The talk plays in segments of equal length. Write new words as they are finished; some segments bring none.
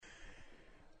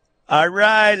All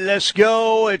right, let's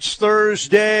go. It's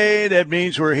Thursday. That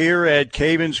means we're here at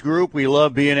Cavens Group. We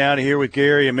love being out here with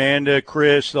Gary, Amanda,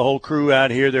 Chris, the whole crew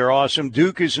out here. They're awesome.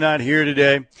 Duke is not here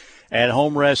today at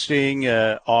home resting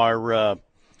our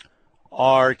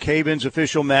Cavens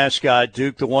official mascot,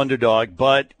 Duke the Wonder Dog.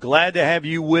 But glad to have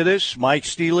you with us. Mike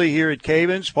Steely here at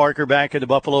Cavens. Parker back at the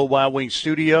Buffalo Wild Wings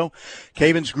studio.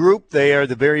 Cavens Group, they are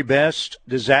the very best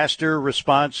disaster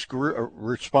response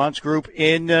group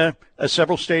in a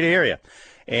several state area.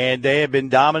 And they have been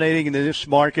dominating in this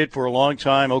market for a long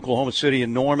time. Oklahoma City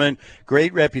and Norman,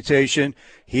 great reputation.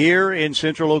 Here in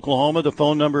central Oklahoma, the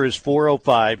phone number is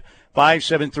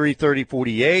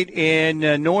 405-573-3048.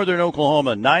 In northern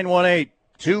Oklahoma,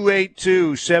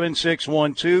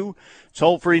 918-282-7612.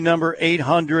 Toll-free number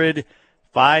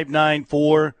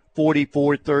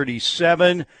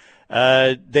 800-594-4437.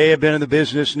 They have been in the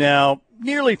business now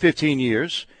nearly 15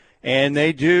 years, and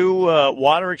they do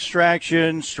water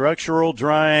extraction, structural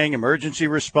drying, emergency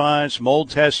response,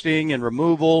 mold testing and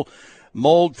removal,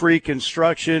 mold-free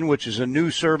construction, which is a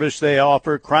new service they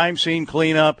offer, crime scene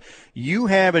cleanup. You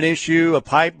have an issue, a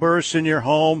pipe burst in your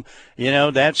home,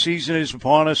 that season is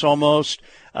upon us almost.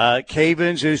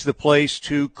 Cavens is the place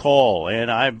to call, and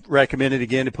I've recommended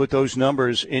again to put those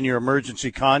numbers in your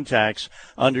emergency contacts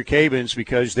under Cavens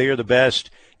because they are the best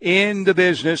in the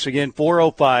business. Again,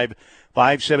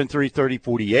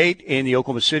 405-573-3048 in the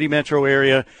Oklahoma City metro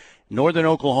area, northern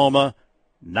Oklahoma,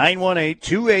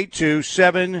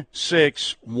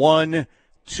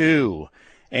 918-282-7612.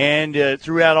 And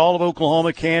throughout all of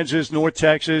Oklahoma, Kansas, North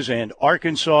Texas, and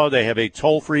Arkansas, they have a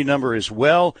toll-free number as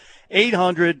well,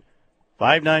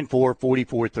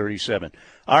 800-594-4437.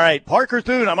 All right, Parker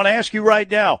Thune, I'm going to ask you right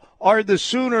now, are the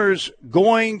Sooners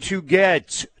going to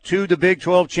get to the Big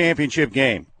 12 championship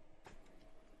game?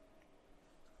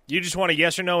 You just want a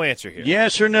yes or no answer here.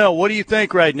 Yes or no. What do you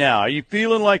think right now? Are you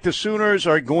feeling like the Sooners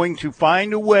are going to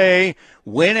find a way,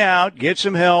 win out, get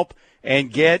some help,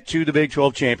 and get to the Big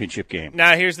 12 championship game?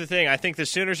 Now, here's the thing. I think the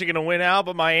Sooners are going to win out,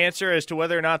 but my answer as to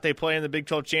whether or not they play in the Big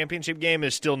 12 championship game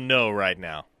is still no right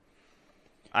now.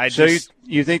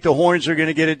 You think the Horns are going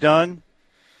to get it done?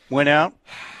 Win out?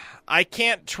 I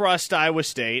can't trust Iowa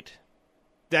State.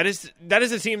 That is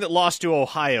a team that lost to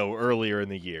Ohio earlier in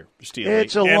the year, Steely.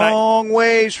 It's a long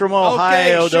ways from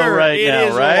Ohio, though, right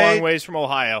now, right? It is a long ways from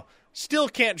Ohio. Still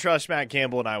can't trust Matt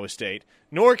Campbell and Iowa State,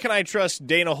 nor can I trust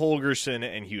Dana Holgorsen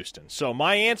and Houston. So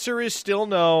my answer is still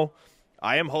no.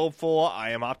 I am hopeful. I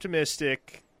am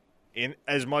optimistic, in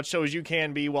as much so as you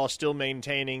can be, while still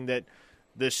maintaining that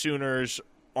the Sooners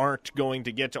aren't going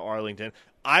to get to Arlington.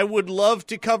 I would love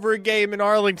to cover a game in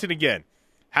Arlington again.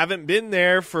 Haven't been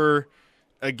there for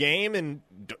a game in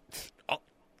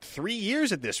 3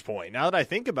 years at this point. Now that I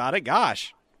think about it,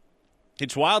 gosh,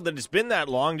 it's wild that it's been that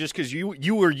long just because you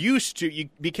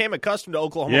became accustomed to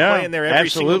Oklahoma playing there every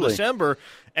single December,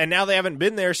 and now they haven't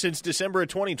been there since December of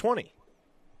 2020.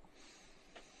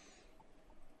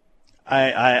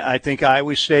 I think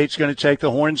Iowa State's going to take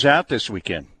the Horns out this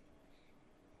weekend.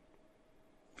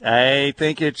 I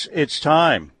think it's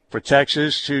time for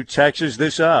Texas to Texas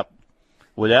this up.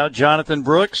 Without Jonathan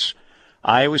Brooks,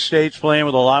 Iowa State's playing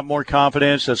with a lot more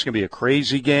confidence. That's going to be a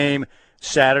crazy game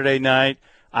Saturday night.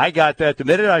 I got that the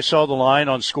minute I saw the line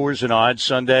on Scores and Odds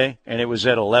Sunday, and it was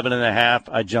at 11.5.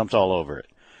 I jumped all over it.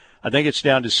 I think it's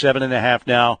down to 7.5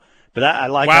 now. But I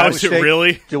like Iowa State. Wow, is it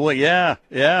really? Yeah.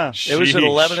 Sheesh. It was at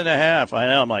 11.5. I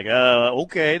know. I'm like,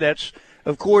 okay, that's,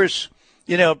 of course,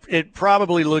 it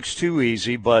probably looks too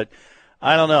easy, but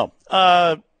I don't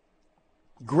know.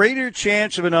 Greater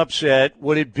chance of an upset,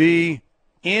 would it be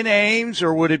in Ames,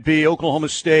 or would it be Oklahoma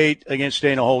State against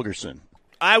Dana Holgorsen?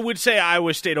 I would say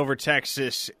Iowa State over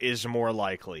Texas is more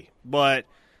likely. But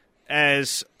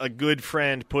as a good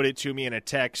friend put it to me in a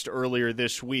text earlier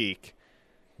this week,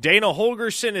 Dana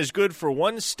Holgorsen is good for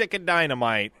one stick of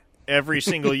dynamite every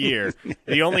single year.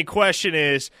 The only question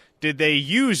is, did they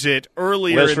use it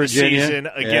earlier in the season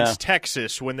against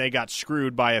Texas when they got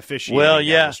screwed by officiating? Well,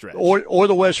 yeah, or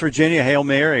the West Virginia Hail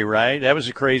Mary, right? That was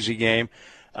a crazy game.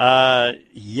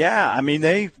 I mean,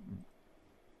 they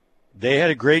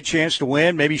had a great chance to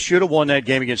win. Maybe should have won that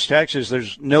game against Texas.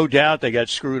 There's no doubt they got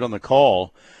screwed on the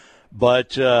call.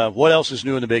 But what else is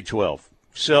new in the Big 12?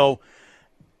 So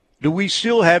do we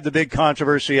still have the big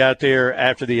controversy out there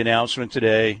after the announcement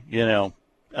today,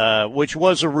 which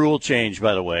was a rule change,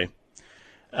 by the way?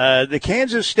 The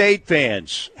Kansas State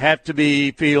fans have to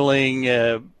be feeling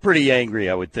pretty angry,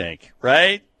 I would think,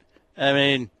 right? I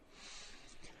mean,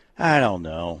 I don't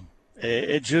know.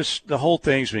 It just, the whole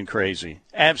thing's been crazy,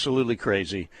 absolutely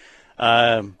crazy.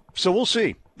 So we'll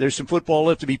see. There's some football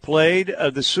left to be played.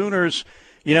 The Sooners,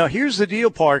 Here's the deal,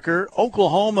 Parker.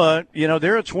 Oklahoma,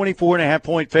 they're a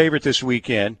 24.5-point favorite this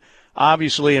weekend,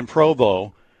 obviously in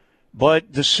Provo.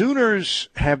 But the Sooners,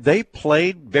 have they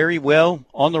played very well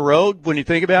on the road when you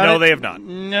think about it? No, they have not.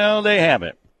 No, they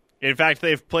haven't. In fact,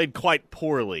 they've played quite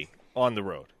poorly on the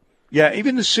road. Yeah,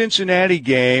 even the Cincinnati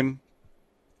game,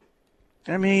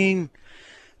 I mean,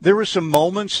 there were some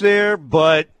moments there,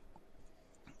 but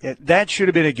that should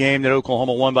have been a game that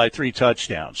Oklahoma won by 3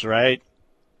 touchdowns, right?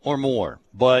 Or more.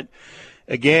 But,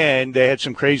 again, they had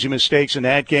some crazy mistakes in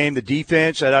that game. The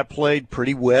defense, that played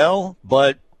pretty well,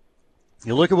 but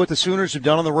you look at what the Sooners have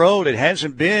done on the road, it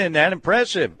hasn't been that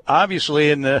impressive. Obviously,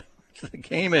 in the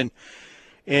game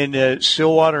in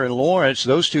Stillwater and Lawrence,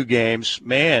 those 2 games,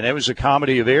 man, it was a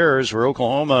comedy of errors where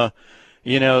Oklahoma,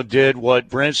 did what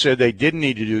Brent said they didn't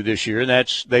need to do this year, and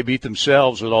that's they beat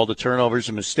themselves with all the turnovers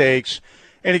and mistakes.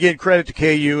 And, again, credit to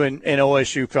KU and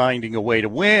OSU finding a way to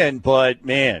win. But,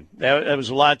 man, that was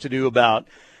a lot to do about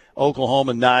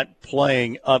Oklahoma not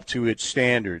playing up to its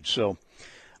standards. So,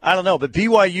 I don't know. But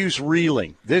BYU's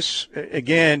reeling. This,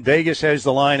 again, Vegas has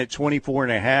the line at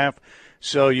 24.5.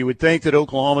 So you would think that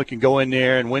Oklahoma can go in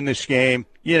there and win this game.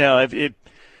 If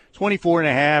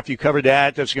 24.5, you cover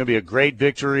that, that's going to be a great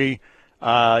victory.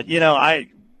 I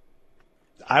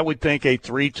would think a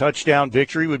 3-touchdown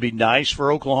victory would be nice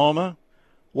for Oklahoma.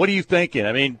 What are you thinking?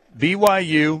 I mean,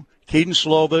 BYU, Keaton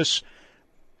Slovis,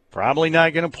 probably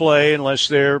not going to play unless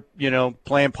they're,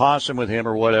 playing possum with him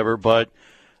or whatever. But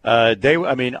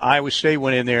Iowa State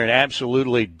went in there and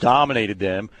absolutely dominated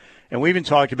them. And we even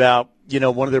talked about,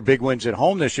 one of their big wins at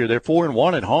home this year. They're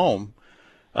 4-1 at home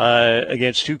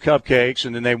against 2 cupcakes,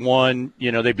 and then they won.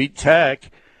 They beat Tech,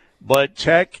 but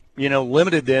Tech,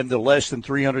 limited them to less than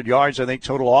 300 yards, I think,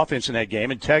 total offense in that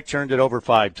game, and Tech turned it over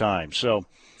 5 times. So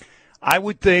I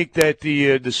would think that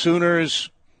the Sooners,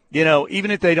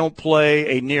 even if they don't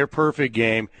play a near perfect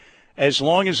game, as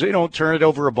long as they don't turn it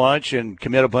over a bunch and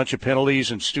commit a bunch of penalties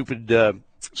and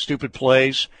stupid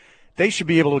plays, they should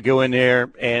be able to go in there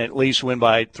and at least win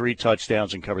by 3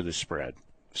 touchdowns and cover the spread.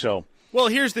 So, well,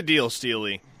 here's the deal,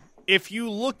 Steely. If you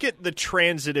look at the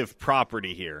transitive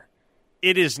property here,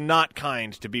 it is not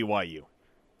kind to BYU.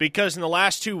 Because in the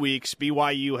last 2 weeks,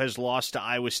 BYU has lost to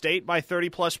Iowa State by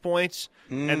 30-plus points,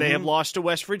 and they have lost to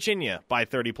West Virginia by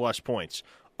 30-plus points.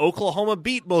 Oklahoma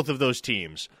beat both of those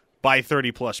teams by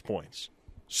 30-plus points.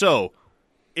 So,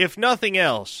 if nothing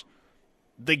else,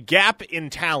 the gap in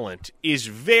talent is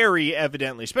very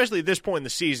evidently, especially at this point in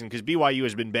the season because BYU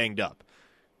has been banged up.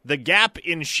 The gap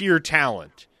in sheer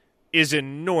talent is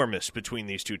enormous between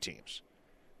these 2 teams.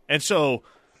 And so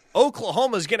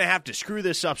Oklahoma's going to have to screw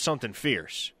this up something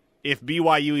fierce if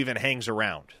BYU even hangs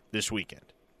around this weekend.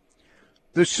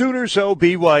 The Sooners owe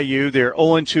BYU. They're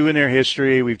 0-2 in their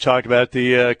history. We've talked about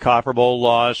the Copper Bowl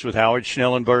loss with Howard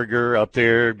Schnellenberger up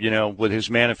there, with his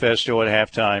manifesto at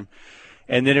halftime.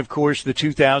 And then, of course, the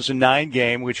 2009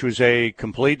 game, which was a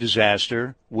complete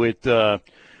disaster with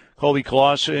Colby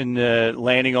Clausen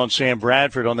landing on Sam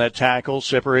Bradford on that tackle,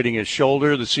 separating his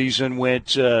shoulder. The season went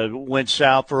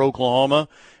south for Oklahoma.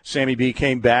 Sammy B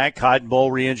came back. Cotton Bowl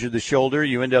re-injured the shoulder.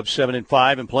 You end up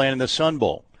 7-5 and playing in the Sun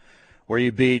Bowl, where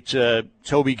you beat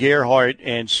Toby Gerhart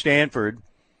and Stanford.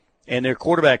 And their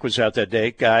quarterback was out that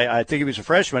day. I think he was a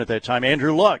freshman at that time,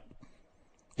 Andrew Luck.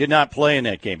 Did not play in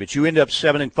that game, but you end up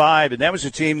 7-5, and that was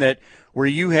a team where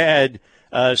you had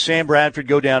Sam Bradford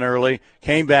go down early,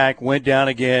 came back, went down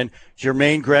again.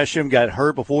 Jermaine Gresham got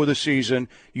hurt before the season.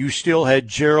 You still had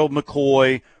Gerald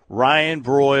McCoy, Ryan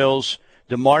Broyles,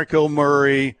 DeMarco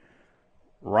Murray,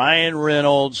 Ryan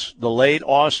Reynolds, the late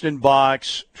Austin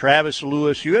Box, Travis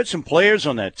Lewis. You had some players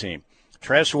on that team.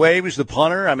 Tress Way was the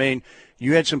punter. I mean,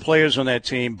 you had some players on that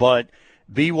team, but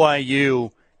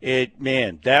BYU,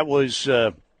 that was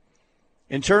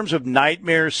in terms of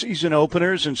nightmare season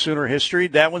openers in Sooner history,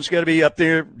 that one's got to be up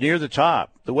there near the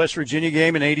top. The West Virginia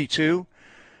game in 82.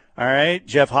 All right,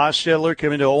 Jeff Hostetler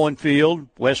coming to Owen Field.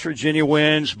 West Virginia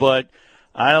wins, but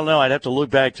I don't know. I'd have to look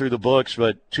back through the books,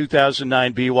 but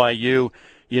 2009 BYU,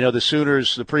 the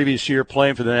Sooners the previous year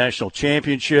playing for the national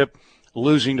championship,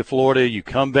 losing to Florida. You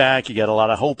come back, you got a lot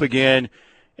of hope again,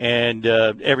 and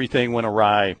everything went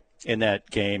awry in that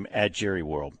game at Jerry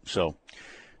World. So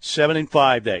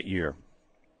 7-5 that year.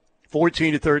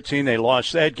 14-13, they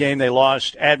lost that game. They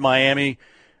lost at Miami.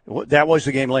 That was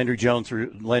the game Landry Jones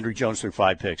threw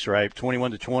 5 picks, right?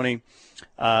 21-20.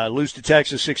 Lose to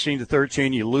Texas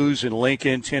 16-13. You lose in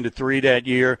Lincoln 10-3 that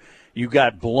year. You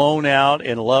got blown out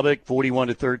in Lubbock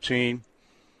 41-13,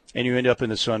 and you end up in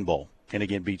the Sun Bowl and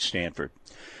again beat Stanford.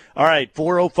 All right,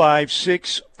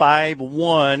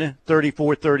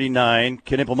 405-651-3439,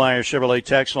 Knippelmeyer Chevrolet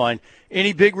text line.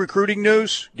 Any big recruiting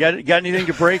news? Got anything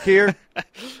to break here?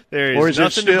 There is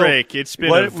nothing to break. It's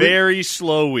been a very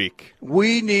slow week.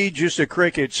 We need just a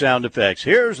cricket sound effects.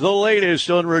 Here's the latest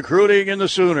on recruiting in the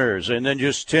Sooners, and then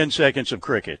just 10 seconds of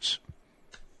crickets.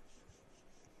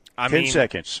 10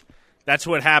 seconds. That's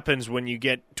what happens when you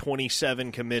get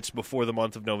 27 commits before the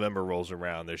month of November rolls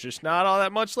around. There's just not all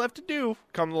that much left to do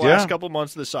come the last couple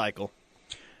months of the cycle.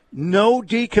 No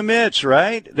decommits,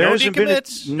 right? No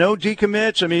decommits. No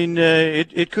decommits. I mean,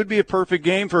 it could be a perfect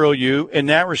game for OU in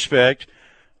that respect.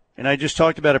 And I just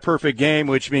talked about a perfect game,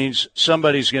 which means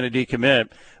somebody's going to decommit.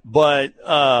 But,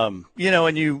 and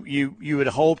you had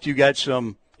hoped you got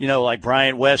some, like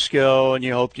Bryant Wesco, and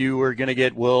you hoped you were going to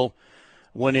get Will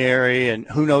Winery, and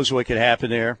who knows what could happen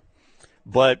there.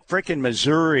 But frickin'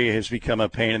 Missouri has become a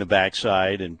pain in the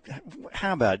backside. And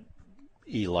how about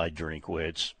Eli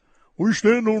Drinkwitz? We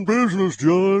stand on business,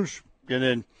 Josh. And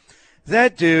then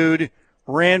that dude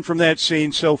ran from that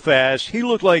scene so fast. He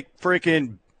looked like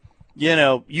frickin',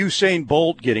 Usain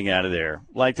Bolt getting out of there.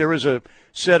 Like there was a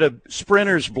set of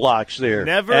sprinters blocks there.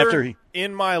 Never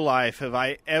in my life have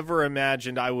I ever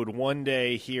imagined I would one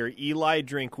day hear Eli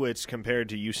Drinkwitz compared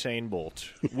to Usain Bolt.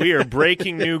 We are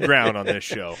breaking new ground on this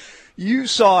show. You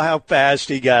saw how fast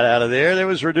he got out of there. That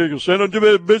was ridiculous. Send him to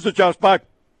the business house back.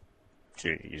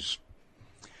 Jeez.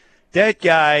 That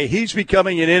guy, he's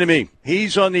becoming an enemy.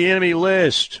 He's on the enemy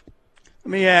list.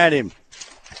 Let me add him.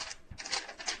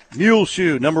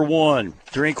 Muleshoe, number 1.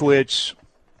 Drinkwitz.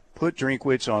 Put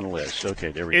Drinkwitz on the list.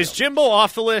 Okay, there we go. Is Jimbo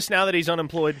off the list now that he's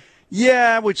unemployed?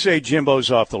 Yeah, I would say Jimbo's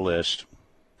off the list.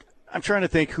 I'm trying to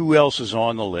think who else is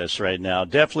on the list right now.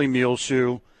 Definitely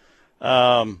Muleshoe.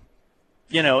 Anybody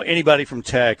from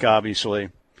Tech, obviously.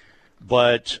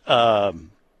 But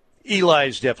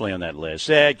Eli's definitely on that list.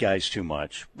 That guy's too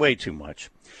much. Way too much.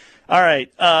 All right,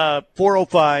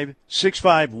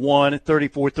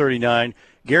 405-651-3439.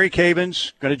 Gary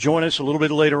Cavens going to join us a little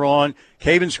bit later on.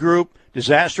 Cavens Group,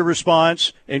 disaster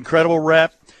response, incredible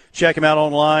rep. Check him out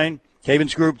online,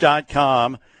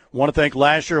 cavensgroup.com. Want to thank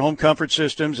Lasher Home Comfort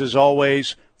Systems, as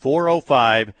always,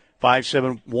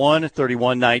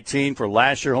 405-571-3119 for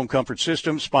Lasher Home Comfort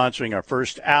Systems, sponsoring our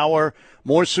first hour.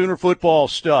 More Sooner football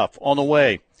stuff on the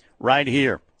way right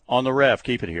here on the Ref.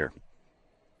 Keep it here.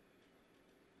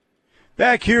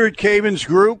 Back here at Cavens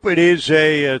Group, it is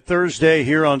a Thursday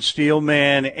here on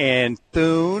Steelman and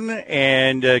Thune,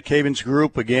 and Cavens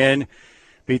Group, again,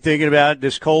 be thinking about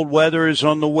this cold weather is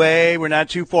on the way. We're not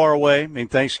too far away. I mean,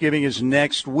 Thanksgiving is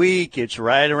next week. It's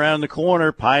right around the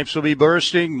corner. Pipes will be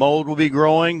bursting. Mold will be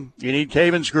growing. You need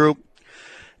Cavens Group.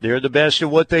 They're the best at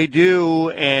what they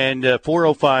do, and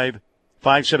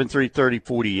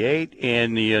 405-573-3048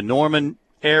 in the Norman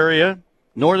area,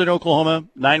 northern Oklahoma,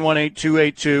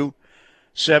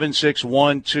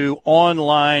 918-282-7612,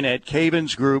 online at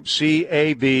Cavens Group,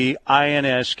 Cavins,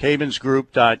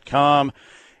 cavensgroup.com.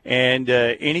 And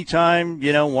anytime,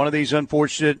 one of these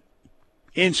unfortunate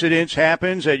incidents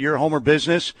happens at your home or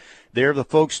business, they're the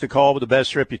folks to call with the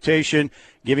best reputation,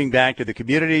 giving back to the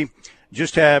community.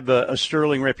 Just have a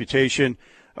sterling reputation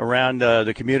around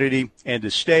the community and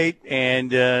the state. And,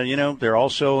 they're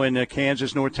also in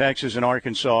Kansas, North Texas, and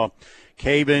Arkansas.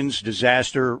 Cavens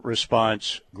Disaster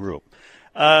Response Group.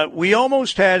 We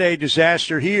almost had a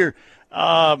disaster here.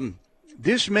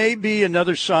 This may be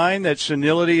another sign that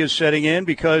senility is setting in,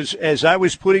 because as I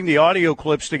was putting the audio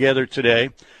clips together today,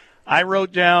 I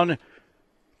wrote down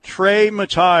Trey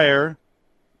Matire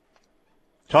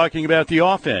talking about the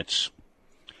offense.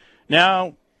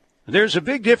 Now, there's a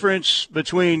big difference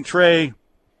between Trey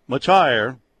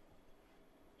Matire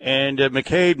and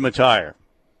McCade Matire,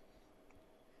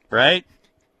 right?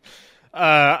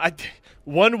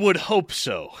 One would hope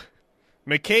so.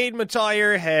 McCade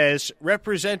Matire has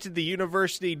represented the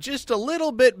university just a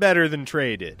little bit better than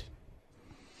Trey did.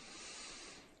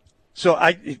 So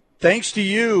thanks to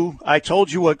you, I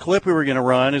told you what clip we were going to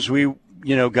run as we,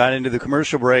 got into the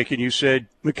commercial break, and you said,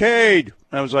 McCade.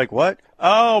 I was like, what?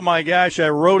 Oh, my gosh, I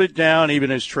wrote it down even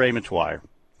as Trey Matire.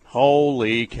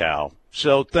 Holy cow.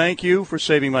 So thank you for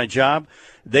saving my job.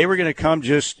 They were going to come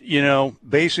just,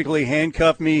 basically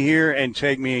handcuff me here and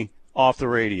take me off the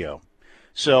radio.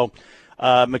 So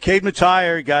McCade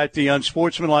Matire got the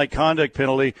unsportsmanlike conduct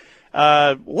penalty.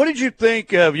 What did you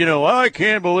think of, I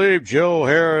can't believe Joe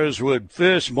Harris would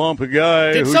fist bump a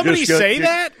guy. Did somebody say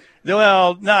that?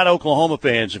 Well, not Oklahoma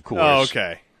fans, of course. Oh,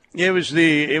 okay. It was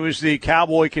the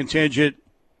Cowboy contingent,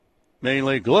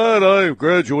 mainly. Glad I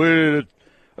graduated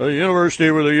at a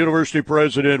university where the university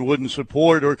president wouldn't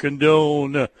support or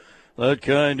condone that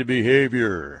kind of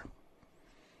behavior.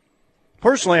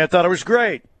 Personally, I thought it was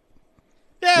great.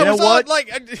 Yeah, you know what?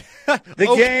 The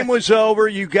Okay. game was over.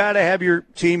 You got to have your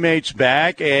teammates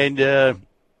back. And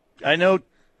I know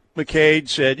McCade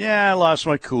said, I lost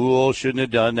my cool. Shouldn't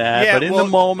have done that. Yeah, but in the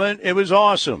moment, it was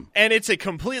awesome. And it's a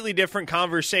completely different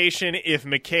conversation if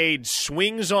McCade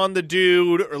swings on the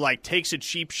dude or, takes a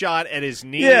cheap shot at his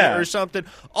knee or something.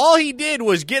 All he did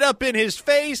was get up in his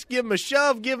face, give him a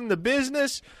shove, give him the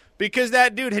business, because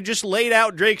that dude had just laid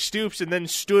out Drake Stoops and then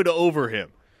stood over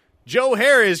him. Joe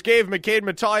Harris gave McCade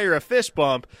Matire a fist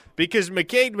bump because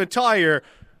McCade Matire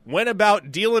went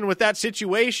about dealing with that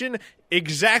situation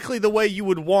exactly the way you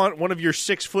would want one of your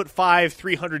 6'5",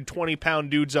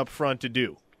 320-pound dudes up front to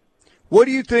do. What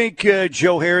do you think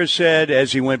Joe Harris said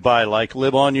as he went by,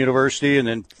 live on University and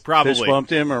then fist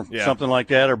bumped him or something like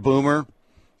that, or Boomer?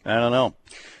 I don't know.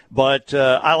 But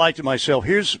I liked it myself.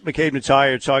 Here's McCade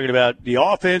Matire talking about the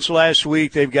offense last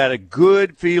week. They've got a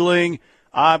good feeling.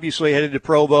 Obviously headed to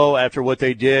Provo after what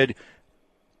they did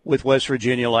with West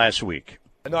Virginia last week.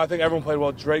 No, I think everyone played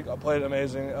well. Drake played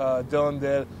amazing. Dylan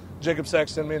did. Jacob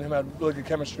Sexton, me and him had really good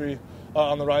chemistry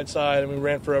on the right side, and we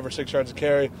ran for over 6 yards of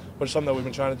carry, which is something that we've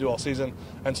been trying to do all season.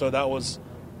 And so that was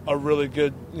a really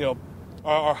good,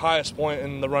 our highest point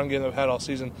in the run game that we've had all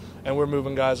season. And we're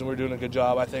moving guys, and we're doing a good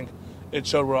job. I think it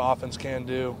showed what our offense can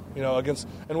do,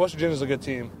 and West Virginia's a good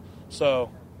team. So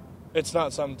it's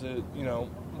not something to,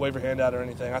 wave your hand at or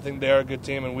anything. I think they are a good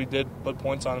team, and we did put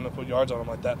points on them and put yards on them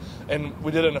like that. And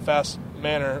we did it in a fast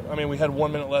manner. I mean, we had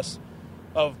 1 minute less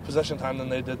of possession time than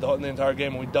they did the entire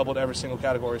game, and we doubled every single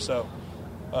category. So,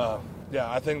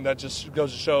 I think that just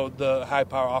goes to show the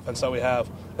high-power offense that we have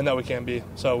and that we can be.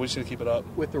 So we should keep it up.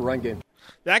 With the run game.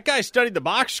 That guy studied the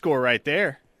box score right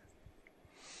there.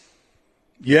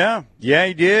 Yeah,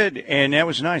 he did, and that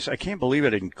was nice. I can't believe I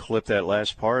didn't clip that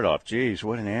last part off. Jeez,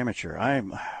 what an amateur.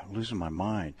 I'm losing my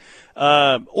mind.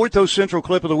 Ortho Central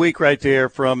clip of the week right there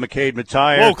from McCade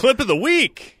Matire. Whoa, clip of the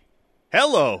week.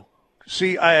 Hello.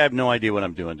 See, I have no idea what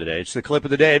I'm doing today. It's the clip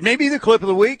of the day. It may be the clip of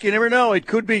the week. You never know. It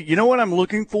could be. You know what I'm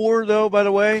looking for, though, by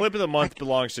the way? Clip of the month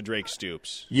belongs to Drake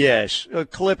Stoops. Yes, a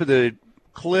clip of the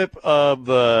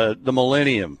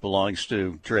millennium belongs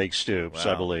to Drake Stoops,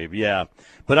 wow. I believe. Yeah.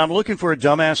 But I'm looking for a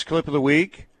dumbass clip of the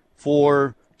week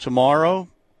for tomorrow.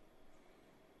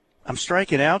 I'm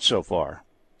striking out so far.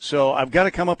 So I've got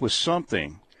to come up with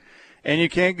something. And you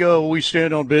can't go, we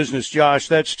stand on business, Josh.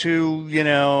 That's too,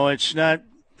 it's not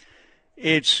 –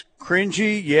 it's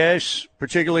cringy, yes,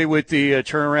 particularly with the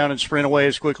turnaround and sprint away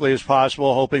as quickly as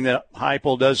possible, hoping that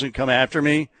Heupel doesn't come after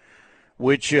me,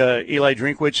 which Eli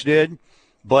Drinkwitz did.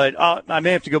 But I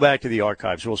may have to go back to the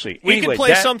archives. We'll see. We could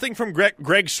play something from Greg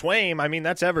Swaim. I mean,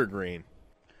 that's evergreen.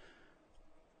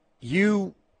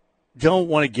 You don't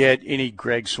want to get any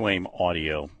Greg Swaim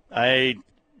audio. I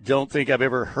don't think I've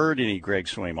ever heard any Greg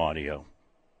Swaim audio.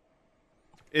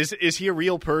 Is he a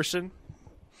real person?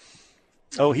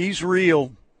 Oh, he's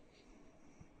real.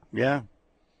 Yeah.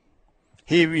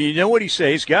 You know what he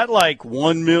says? He's got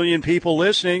 1 million people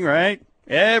listening, right?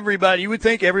 Everybody, you would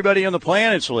think everybody on the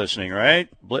planet's listening, right?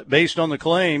 Based on the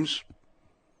claims.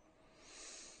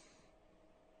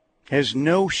 Has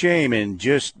no shame in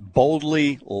just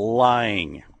boldly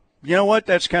lying. You know what?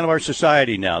 That's kind of our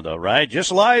society now, though, right?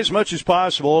 Just lie as much as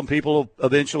possible, and people will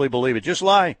eventually believe it. Just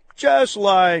lie. Just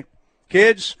lie.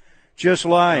 Kids, just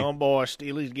lie. Oh, boy,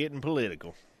 Steely's getting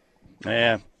political.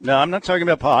 Yeah. No, I'm not talking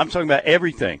about I'm talking about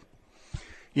everything.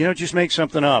 Just make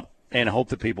something up and hope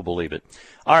that people believe it.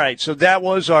 All right, so that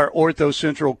was our Ortho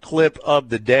Central clip of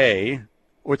the day.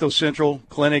 Ortho Central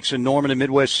clinics in Norman and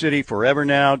Midwest City forever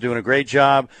now, doing a great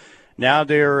job. Now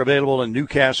they're available in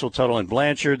Newcastle, Tuttle, and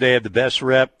Blanchard. They have the best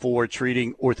rep for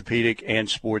treating orthopedic and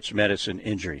sports medicine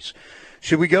injuries.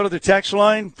 Should we go to the text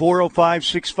line?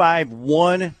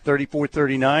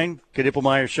 405-651-3439.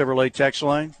 Knippelmeyer Chevrolet text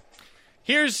line.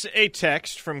 Here's a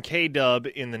text from K-Dub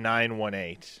in the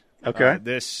 918. Okay.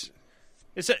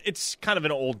 It's kind of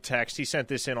an old text. He sent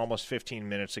this in almost 15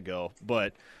 minutes ago.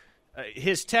 But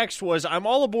his text was, I'm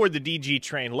all aboard the DG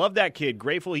train. Love that kid.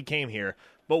 Grateful he came here.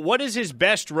 But what is his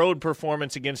best road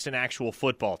performance against an actual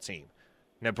football team?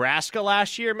 Nebraska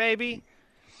last year, maybe?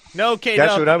 No, K-Dub.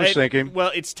 That's what I was thinking.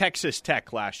 Well, it's Texas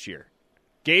Tech last year.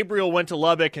 Gabriel went to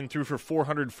Lubbock and threw for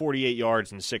 448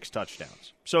 yards and 6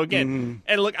 touchdowns. So, again,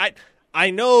 and look,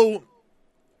 I know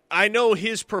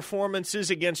his performances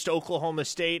against Oklahoma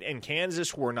State and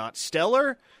Kansas were not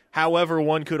stellar. However,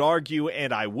 one could argue,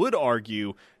 and I would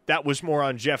argue, that was more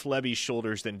on Jeff Levy's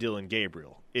shoulders than Dylan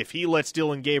Gabriel. If he lets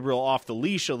Dylan Gabriel off the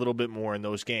leash a little bit more in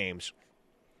those games,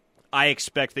 I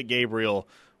expect that Gabriel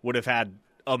would have had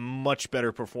a much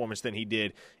better performance than he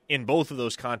did in both of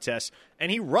those contests.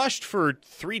 And he rushed for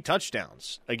 3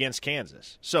 touchdowns against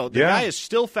Kansas. So the guy has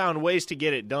still found ways to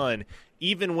get it done,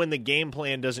 even when the game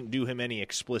plan doesn't do him any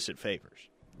explicit favors.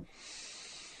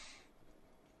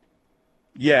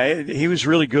 Yeah, he was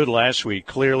really good last week.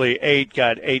 Clearly,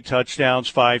 got 8 touchdowns,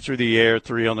 5 through the air,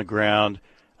 3 on the ground.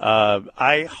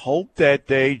 I hope that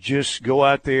they just go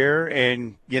out there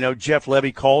and, Jeff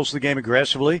Lebby calls the game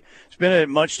aggressively. It's been a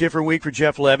much different week for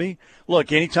Jeff Lebby.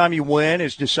 Look, anytime you win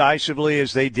as decisively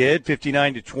as they did,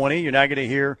 59-20, you're not going to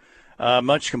hear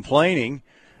much complaining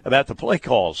about the play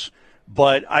calls.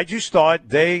 But I just thought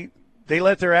they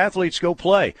let their athletes go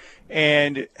play.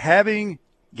 And having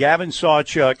Gavin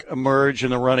Sawchuk emerge in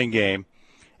the running game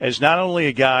as not only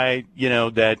a guy,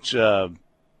 that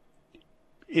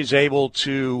is able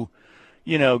to,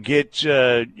 get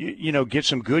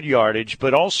some good yardage,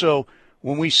 but also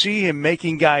when we see him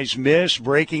making guys miss,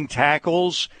 breaking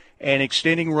tackles, and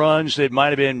extending runs that might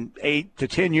have been 8 to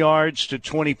 10 yards to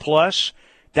 20 plus,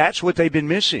 that's what they've been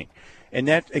missing. And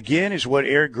that, again, is what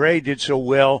Eric Gray did so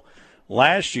well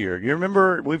last year. You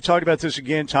remember, we've talked about this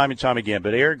again, time and time again,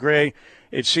 but Eric Gray,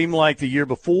 it seemed like the year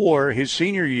before, his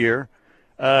senior year,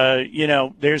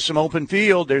 there's some open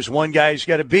field. There's one guy he's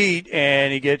got to beat,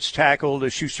 and he gets tackled, a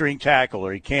shoestring tackle,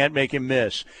 or he can't make him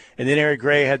miss. And then Eric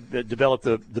Gray had developed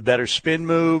the better spin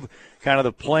move, kind of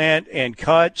the plant and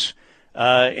cuts,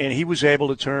 and he was able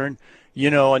to turn,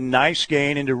 a nice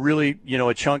gain into really,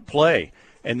 a chunk play.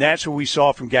 And that's what we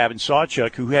saw from Gavin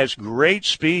Sawchuk, who has great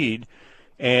speed.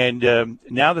 And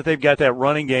now that they've got that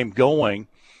running game going,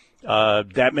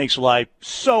 that makes life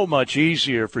so much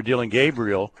easier for Dylan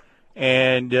Gabriel.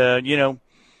 And,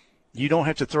 you don't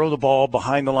have to throw the ball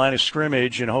behind the line of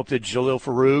scrimmage and hope that Jalil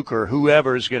Farouk or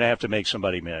whoever is going to have to make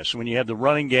somebody miss. When you have the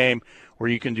running game where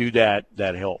you can do that,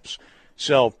 that helps.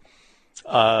 So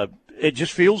it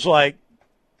just feels like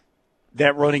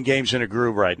that running game's in a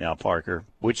groove right now, Parker,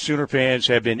 which Sooner fans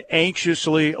have been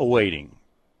anxiously awaiting.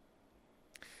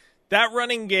 That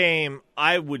running game,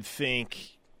 I would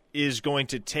think, is going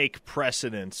to take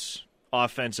precedence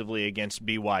offensively against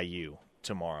BYU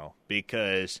tomorrow,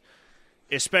 because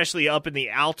especially up in the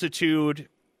altitude,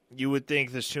 you would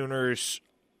think the Sooners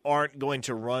aren't going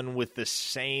to run with the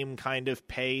same kind of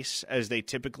pace as they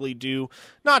typically do.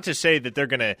 Not to say that they're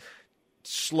going to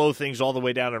slow things all the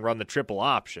way down and run the triple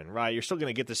option, right? You're still going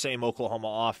to get the same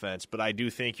Oklahoma offense, but I do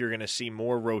think you're going to see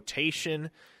more rotation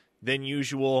than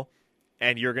usual,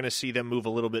 and you're going to see them move a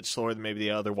little bit slower than maybe they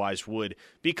otherwise would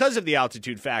because of the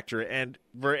altitude factor. And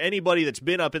for anybody that's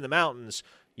been up in the mountains,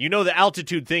 the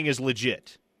altitude thing is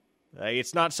legit.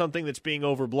 It's not something that's being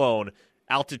overblown.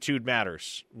 Altitude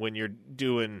matters when you're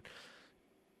doing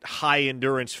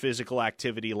high-endurance physical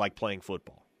activity like playing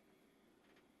football.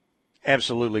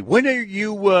 Absolutely. When are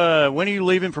you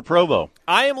leaving for Provo?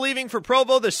 I am leaving for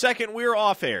Provo the second we're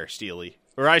off air, Steely.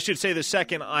 Or I should say the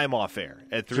second I'm off air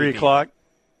at 3 o'clock.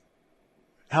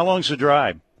 How long's the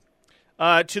drive?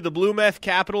 To the blue meth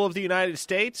capital of the United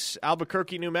States,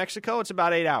 Albuquerque, New Mexico. It's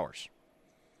about 8 hours.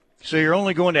 So you're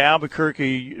only going to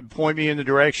Albuquerque. Point me in the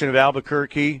direction of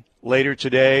Albuquerque later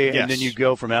today, yes. And then you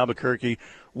go from Albuquerque.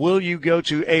 Will you go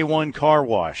to A1 Car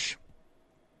Wash?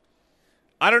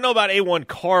 I don't know about A1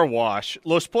 Car Wash.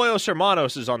 Los Pollos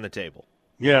Hermanos is on the table.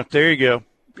 Yeah, there you go.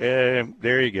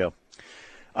 There you go.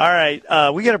 All right,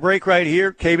 we got a break right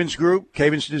here. Caven's Group,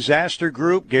 Caven's Disaster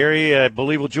Group. Gary, I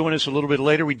believe, will join us a little bit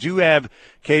later. We do have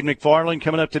Cade McFarland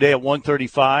coming up today at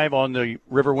 1:35 on the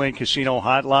Riverwind Casino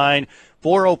Hotline,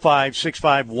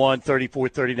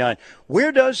 405-651-3439.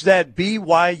 Where does that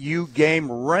BYU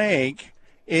game rank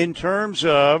in terms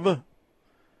of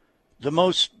the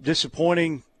most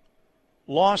disappointing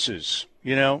losses?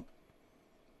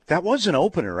 That was an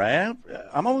opener, right?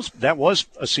 That was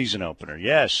a season opener,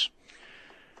 yes.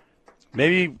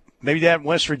 Maybe that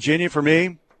West Virginia for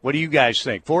me. What do you guys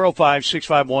think?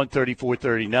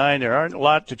 405-651-3439. There aren't a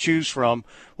lot to choose from.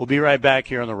 We'll be right back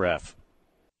here on the Ref.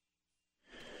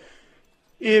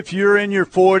 If you're in your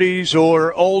 40s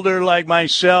or older like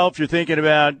myself, you're thinking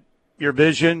about your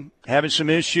vision, having some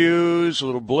issues, a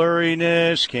little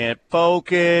blurriness, can't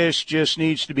focus, just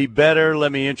needs to be better.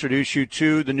 Let me introduce you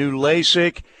to the new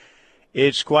LASIK.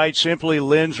 It's quite simply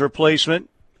lens replacement.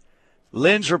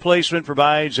 Lens replacement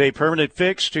provides a permanent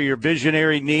fix to your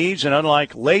visionary needs, and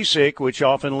unlike LASIK, which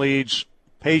often leaves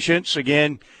patients,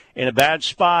 again, in a bad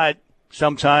spot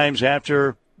sometimes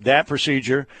after that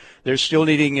procedure, they're still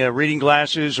needing reading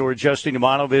glasses or adjusting to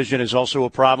monovision is also a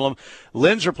problem.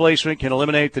 Lens replacement can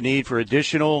eliminate the need for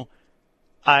additional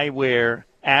eyewear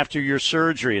after your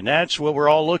surgery. And that's what we're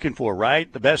all looking for,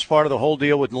 right? The best part of the whole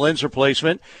deal with lens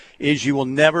replacement is you will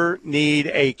never need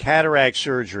a cataract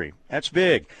surgery. That's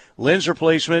big. Lens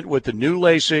replacement with the new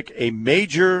LASIK, a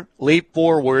major leap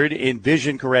forward in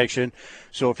vision correction.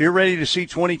 So if you're ready to see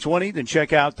 2020, then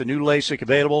check out the new LASIK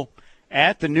available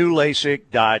at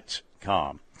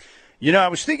thenewlasik.com. You know, I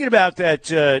was thinking about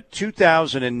that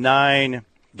 2009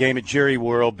 game at Jerry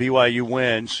World. BYU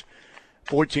wins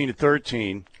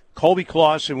 14-13. Colby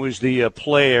Clausen was the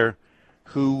player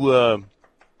who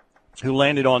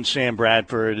landed on Sam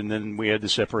Bradford, and then we had the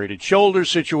separated shoulder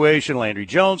situation. Landry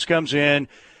Jones comes in.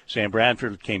 Sam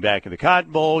Bradford came back in the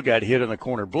Cotton Bowl, got hit on the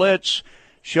corner blitz.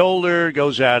 Shoulder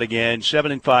goes out again,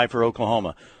 7-5 for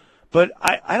Oklahoma. But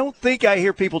I don't think I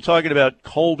hear people talking about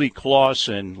Colby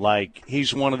Clausen like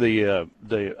he's one of the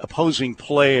opposing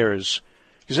players,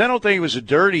 because I don't think it was a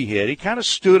dirty hit. He kind of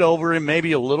stood over him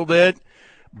maybe a little bit,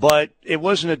 but it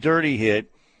wasn't a dirty hit.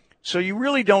 So you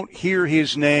really don't hear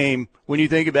his name when you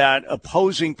think about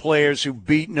opposing players who've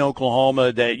beaten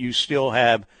Oklahoma that you still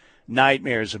have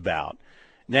nightmares about.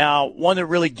 Now, one that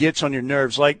really gets on your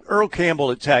nerves, like Earl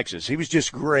Campbell at Texas. He was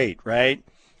just great, right?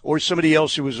 Or somebody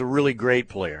else who was a really great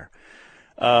player.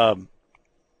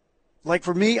 Like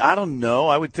for me, I don't know.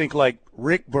 I would think like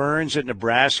Rick Burns at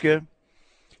Nebraska.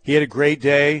 He had a great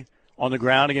day on the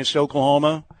ground against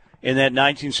Oklahoma in that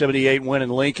 1978 win in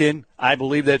Lincoln. I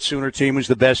believe that Sooner team was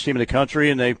the best team in the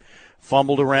country, and they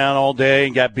fumbled around all day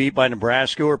and got beat by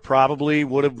Nebraska, or probably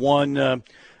would have won a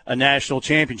national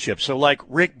championship. So like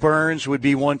Rick Burns would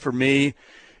be one for me.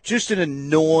 Just an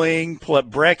annoying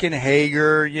Brecken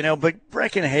Hager, but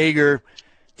Brecken Hager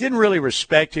didn't really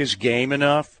respect his game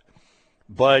enough.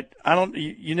 But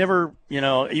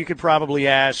you could probably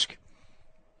ask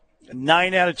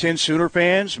 9 out of 10 Sooner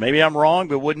fans, maybe I'm wrong,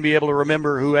 but wouldn't be able to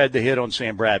remember who had the hit on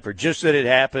Sam Bradford, just that it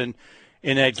happened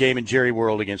in that game in Jerry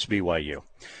World against BYU.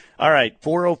 All right,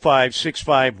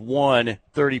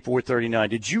 405-651-3439.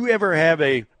 Did you ever have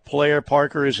a player,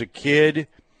 Parker, as a kid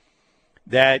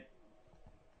that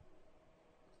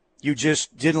you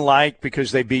just didn't like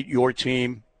because they beat your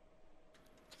team?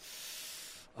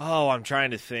 Oh, I'm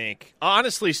trying to think.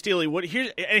 Honestly, Steely,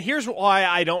 here's why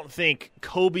I don't think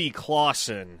Colby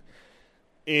Clausen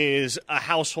is a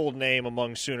household name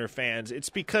among Sooner fans. It's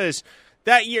because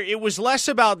that year it was less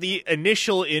about the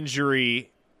initial injury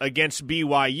against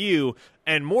BYU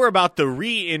and more about the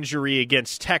re-injury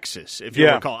against Texas, if you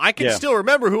recall. I can still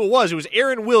remember who it was. It was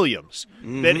Aaron Williams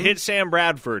that hit Sam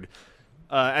Bradford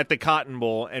at the Cotton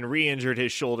Bowl and re-injured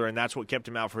his shoulder, and that's what kept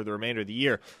him out for the remainder of the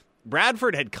year.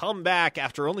 Bradford had come back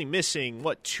after only missing,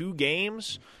 2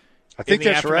 games? I think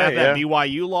that's right, that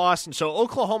BYU loss. And so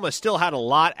Oklahoma still had a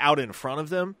lot out in front of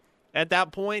them at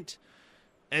that point.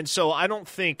 And so I don't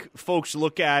think folks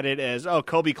look at it as,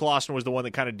 Colby Clausen was the one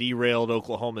that kind of derailed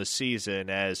Oklahoma's season,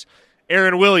 as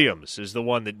Aaron Williams is the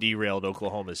one that derailed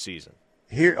Oklahoma's season.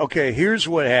 Here's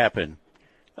what happened.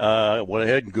 Went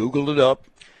ahead and Googled it up.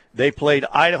 They played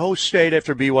Idaho State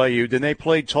after BYU. Then they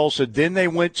played Tulsa. Then they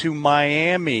went to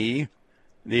Miami,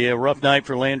 the rough night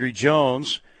for Landry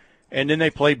Jones. And then they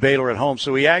played Baylor at home.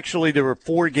 So there were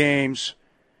 4 games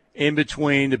in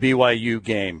between the BYU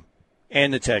game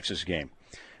and the Texas game.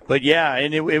 But, yeah,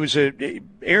 and it was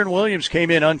Aaron Williams came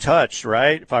in untouched,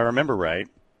 right, if I remember right.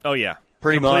 Oh, yeah.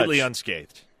 Pretty much. Completely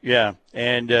unscathed. Yeah,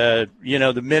 and,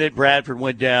 the minute Bradford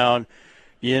went down,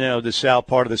 the south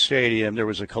part of the stadium, there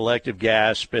was a collective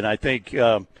gasp, and I think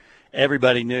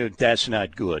everybody knew that's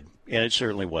not good, and it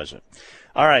certainly wasn't.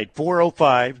 All right,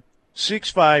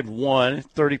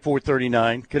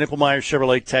 405-651-3439, Knippelmeyer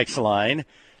Chevrolet text line.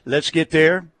 Let's get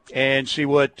there and see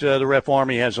what the Ref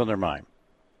Army has on their mind.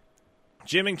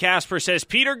 Jim and Casper says,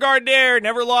 Peter Gardere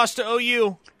never lost to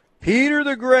OU. Peter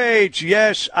the Great,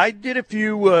 yes. I did a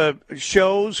few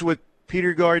shows with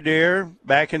Peter Gardere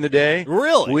back in the day.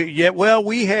 Really? We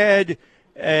had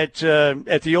at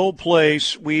the old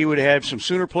place, we would have some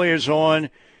Sooner players on,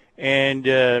 and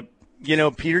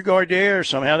Peter Gardere,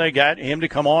 somehow they got him to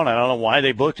come on. I don't know why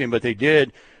they booked him, but they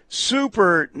did.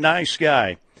 Super nice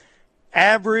guy.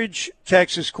 Average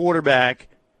Texas quarterback,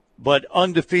 but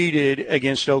undefeated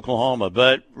against Oklahoma.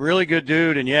 But really good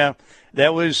dude, and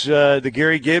that was the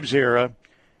Gary Gibbs era,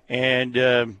 and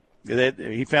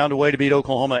he found a way to beat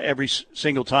Oklahoma every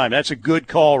single time. That's a good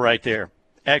call right there.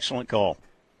 Excellent call.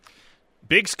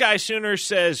 Big Sky Sooner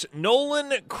says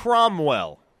Nolan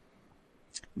Cromwell.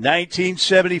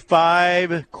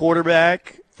 1975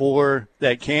 quarterback for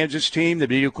that Kansas team that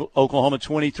beat Oklahoma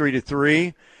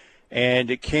 23-3.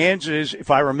 And Kansas,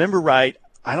 if I remember right,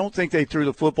 I don't think they threw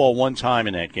the football one time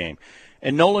in that game.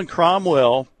 And Nolan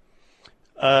Cromwell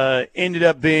ended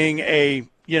up being a,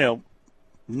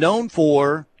 known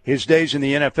for his days in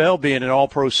the NFL being an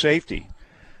all-pro safety.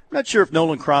 I'm not sure if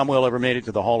Nolan Cromwell ever made it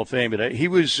to the Hall of Fame, but he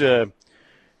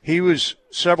was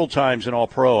several times an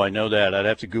all-pro. I know that. I'd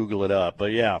have to Google it up.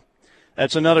 But, yeah,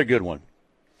 that's another good one.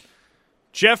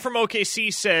 Jeff from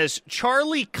OKC says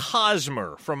Charlie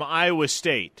Cosmer from Iowa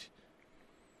State.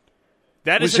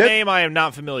 That is a name I am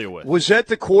not familiar with. Was that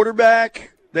the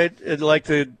quarterback that, like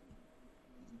the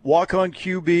walk-on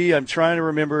QB? I'm trying to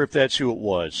remember if that's who it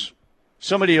was.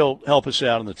 Somebody will help us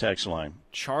out on the text line.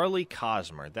 Charlie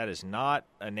Cosmer. That is not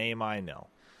a name I know.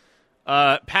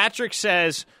 Patrick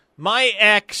says, my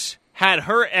ex had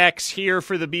her ex here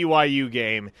for the BYU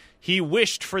game. He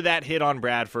wished for that hit on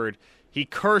Bradford. He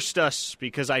cursed us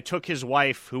because I took his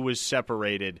wife who was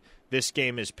separated. This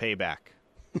game is payback.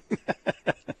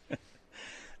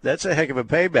 That's a heck of a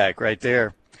payback right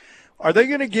there. Are they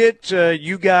going to get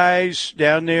you guys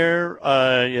down there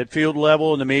at field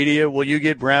level in the media? Will you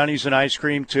get brownies and ice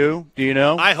cream too? Do you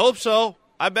know? I hope so.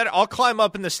 I'll climb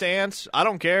up in the stands. I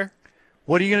don't care.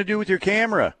 What are you going to do with your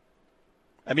camera?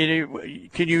 I mean,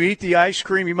 can you eat the ice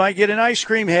cream? You might get an ice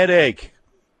cream headache.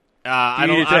 I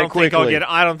don't think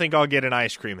I'll get an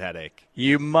ice cream headache.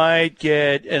 You might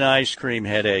get an ice cream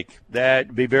headache.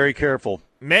 Be very careful.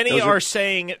 Many are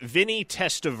saying Vinny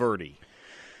Testaverde.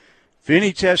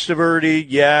 Vinny Testaverde,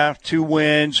 yeah, 2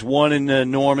 wins, one in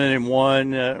Norman and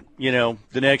one, the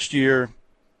next year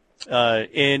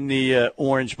in the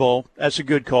Orange Bowl. That's a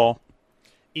good call.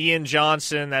 Ian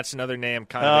Johnson, that's another name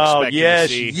kind of expecting to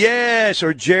see. Yes,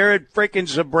 or Jared frickin'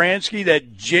 Zabransky,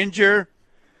 that ginger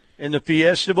in the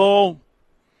Fiesta Bowl.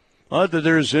 Not that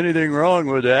there's anything wrong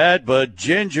with that, but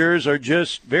gingers are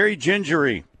just very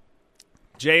gingery.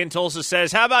 Jay in Tulsa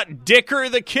says, how about Dicker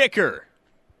the kicker?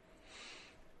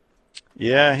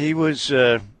 Yeah, he was.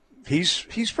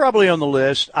 He's probably on the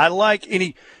list. I like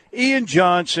Ian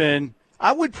Johnson.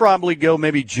 I would probably go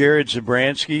maybe Jared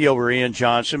Zabransky over Ian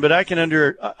Johnson, but I can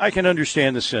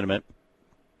understand the sentiment.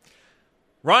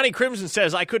 Ronnie Crimson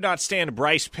says, I could not stand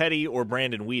Bryce Petty or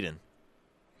Brandon Whedon.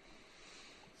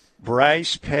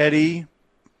 Bryce Petty,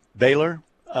 Baylor,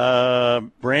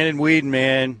 Brandon Whedon,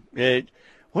 man.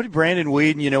 What did Brandon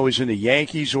Whedon, was in the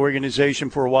Yankees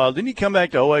organization for a while. Didn't he come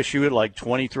back to OSU at like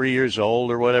 23 years old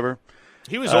or whatever?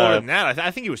 He was older than that.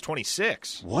 I think he was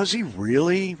 26. Was he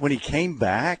really when he came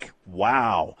back?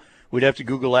 Wow. We'd have to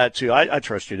Google that, too. I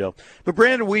trust you, though. But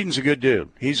Brandon Whedon's a good dude.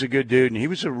 He's a good dude, and he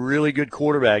was a really good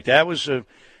quarterback. That was a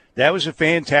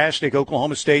fantastic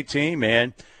Oklahoma State team,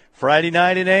 man. Friday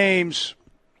night in Ames,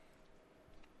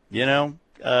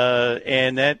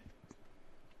 and that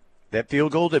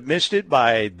field goal that missed it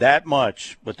by that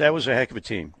much. But that was a heck of a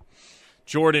team.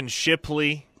 Jordan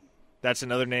Shipley. That's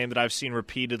another name that I've seen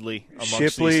repeatedly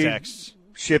amongst these texts.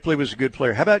 Shipley was a good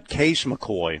player. How about Case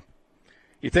McCoy?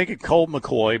 You think of Colt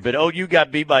McCoy, but you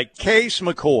got beat by Case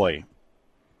McCoy.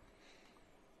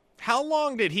 How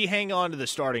long did he hang on to the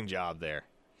starting job there?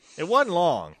 It wasn't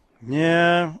long.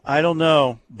 Yeah, I don't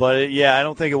know. But, I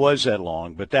don't think it was that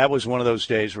long. But that was one of those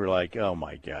days where like, oh,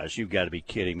 my gosh, you've got to be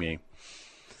kidding me.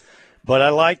 But I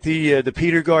like the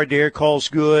Peter Gardere call's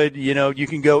good. You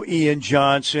can go Ian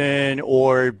Johnson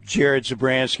or Jared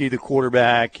Zabransky, the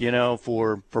quarterback,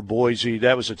 for Boise.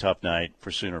 That was a tough night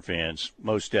for Sooner fans,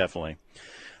 most definitely.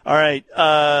 All right,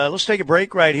 let's take a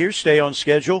break right here. Stay on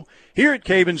schedule. Here at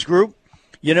Cabins Group,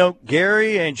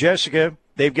 Gary and Jessica,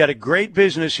 they've got a great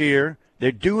business here.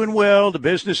 They're doing well. The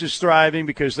business is thriving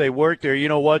because they work their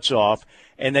what's off,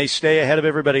 and they stay ahead of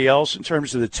everybody else in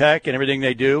terms of the tech and everything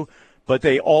they do. But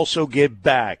they also give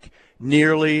back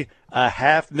nearly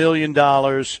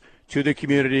 $500,000 to the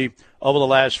community over the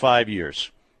last 5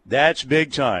 years. That's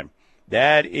big time.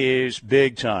 That is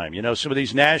big time. Some of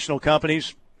these national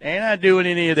companies, they're not doing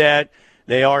any of that.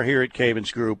 They are here at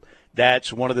Cabins Group.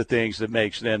 That's one of the things that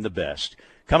makes them the best.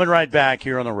 Coming right back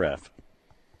here on the Ref.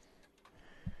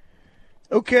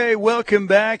 Okay, welcome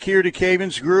back here to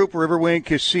Cabins Group. Riverwind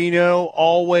Casino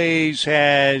always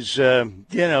has,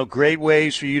 great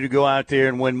ways for you to go out there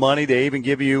and win money. They even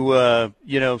give you,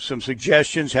 some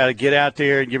suggestions how to get out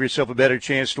there and give yourself a better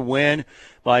chance to win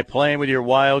by playing with your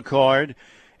wild card.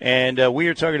 And we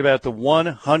are talking about the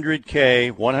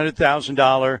 $100K,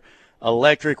 $100,000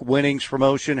 electric winnings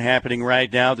promotion happening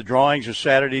right now. The drawings are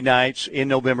Saturday nights in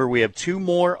November. We have 2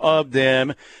 more of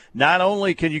them. Not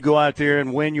only can you go out there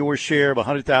and win your share of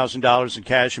 $100,000 in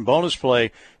cash and bonus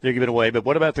play they're giving away, but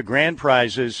what about the grand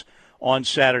prizes on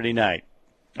Saturday night?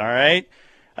 All right?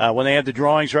 When they have the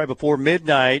drawings right before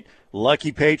midnight,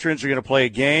 lucky patrons are going to play a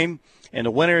game, and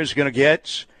the winner is going to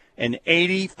get an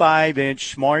 85-inch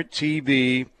smart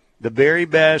TV the very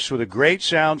best with a great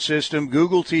sound system,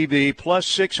 Google TV, plus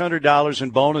 $600 in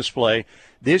bonus play.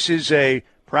 This is a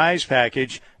prize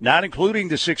package, not including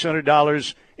the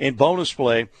 $600 in bonus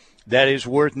play, that is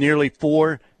worth nearly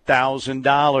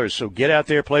 $4,000. So get out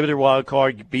there, play with your wild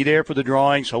card, be there for the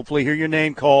drawings, hopefully hear your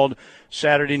name called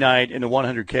Saturday night in the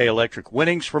 100K Electric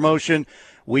Winnings promotion.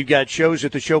 We've got shows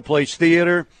at the Showplace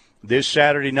Theater this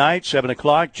Saturday night, 7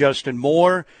 o'clock. Justin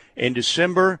Moore in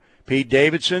December. Pete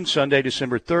Davidson, Sunday,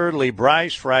 December 3rd. Lee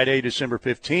Bryce, Friday, December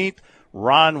 15th.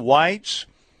 Ron Whites,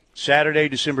 Saturday,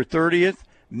 December 30th.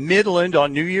 Midland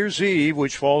on New Year's Eve,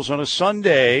 which falls on a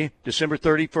Sunday, December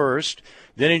 31st.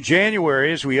 Then in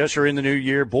January, as we usher in the new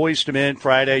year, Boys to Men,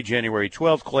 Friday, January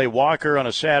 12th. Clay Walker on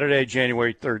a Saturday,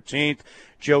 January 13th.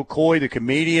 Joe Coy, the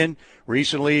comedian,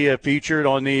 recently featured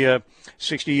on the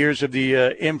 60 Years of the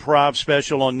Improv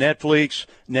special on Netflix.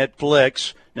 Not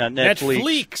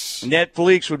Netflix.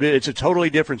 Netflix would be, it's a totally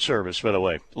different service, by the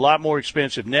way. A lot more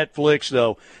expensive. Netflix,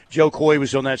 though, Joe Coy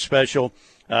was on that special.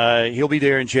 He'll be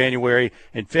there in January.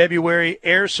 In February,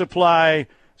 Air Supply,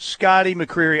 Scotty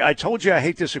McCreery. I told you I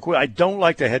hate this equipment. I don't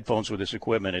like the headphones with this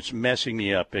equipment. It's messing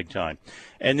me up big time.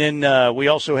 And then we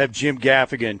also have Jim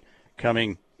Gaffigan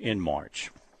coming in March.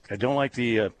 I don't like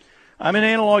the I'm an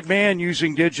analog man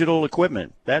using digital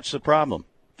equipment. That's the problem.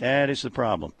 That is the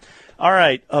problem. All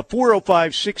right,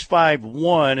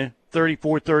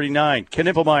 405-651-3439. Ken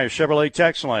Nippelmeyer, Chevrolet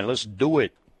text line. Let's do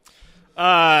it.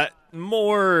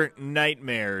 More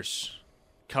nightmares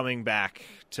coming back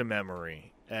to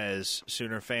memory as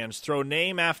Sooner fans throw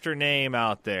name after name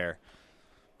out there.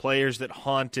 Players that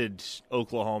haunted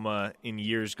Oklahoma in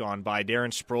years gone by.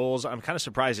 Darren Sproles, I'm kind of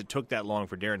surprised it took that long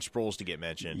for Darren Sproles to get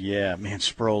mentioned. Yeah, man,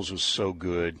 Sproles was so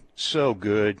good. So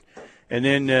good. And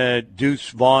then Deuce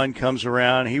Vaughn comes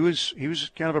around. He was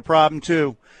kind of a problem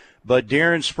too. But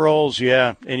Darren Sproles,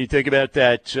 yeah, and you think about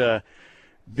that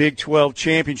Big 12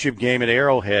 championship game at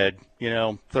Arrowhead,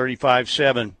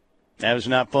 35-7. That was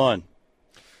not fun.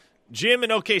 Jim in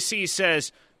OKC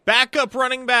says, backup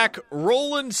running back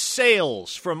Roland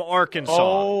Sales from Arkansas.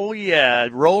 Oh, yeah,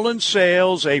 Roland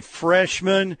Sales, a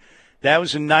freshman. That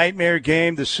was a nightmare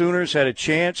game. The Sooners had a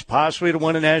chance possibly to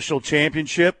win a national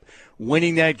championship,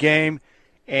 winning that game,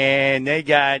 and they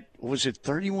got, was it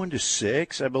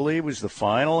 31-6, I believe, was the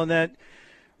final in that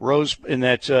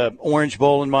Orange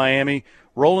Bowl in Miami.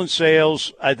 Roland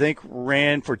Sales, I think,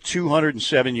 ran for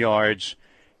 207 yards,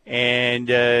 and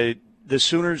the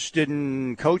Sooners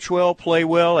didn't coach well, play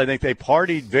well. I think they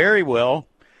partied very well,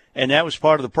 and that was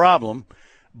part of the problem.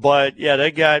 But, yeah,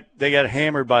 they got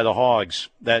hammered by the Hogs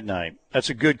that night. That's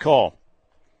a good call.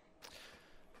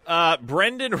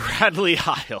 Brendan Radley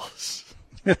Hiles.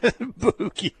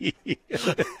 Bookie.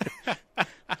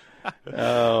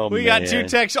 Oh, we got two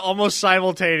texts almost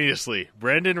simultaneously.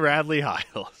 Brendan Radley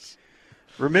Hiles.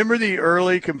 Remember the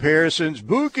early comparisons?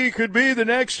 Bookie could be the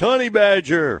next Honey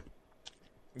Badger.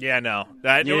 Yeah, no.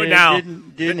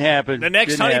 Didn't happen. The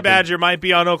next Honey Badger might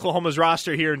be on Oklahoma's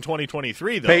roster here in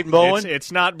 2023, though. Peyton Bowen?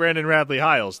 It's not Brendan Radley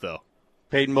Hiles, though.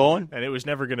 Peyton Bowen? And it was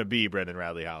never going to be Brendan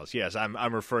Radley Hiles. Yes,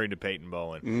 I'm referring to Peyton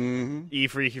Bowen. Mm-hmm. E.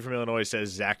 Freaky from Illinois says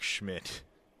Zach Schmidt.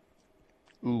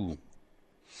 Ooh.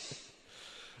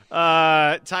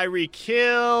 Tyreek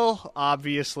Hill,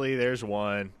 obviously, there's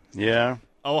one. Yeah.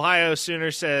 Ohio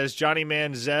Sooner says Johnny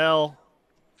Manziel.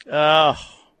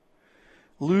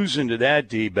 Losing to that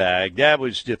D-bag, that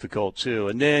was difficult, too.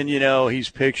 And then, he's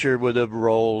pictured with a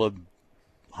roll of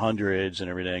hundreds and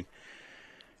everything.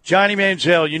 Johnny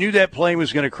Manziel, you knew that plane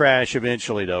was going to crash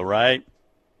eventually, though, right?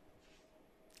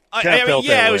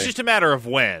 It was just a matter of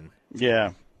when.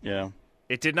 Yeah.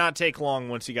 It did not take long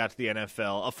once he got to the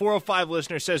NFL. A 405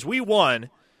 listener says, we won,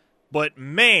 but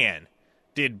man,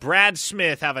 did Brad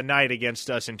Smith have a night against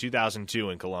us in 2002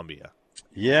 in Columbia.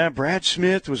 Yeah, Brad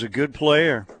Smith was a good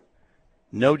player.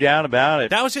 No doubt about it.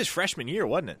 That was his freshman year,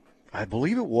 wasn't it? I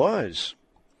believe it was.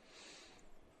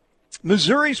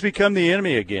 Missouri's become the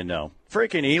enemy again, though.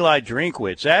 Freaking Eli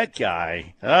Drinkwitz, that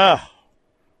guy.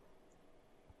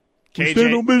 KJ,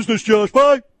 stand on business, Josh.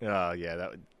 Bye. Oh, yeah,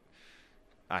 that would.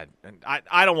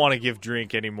 I don't want to give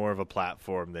Drink any more of a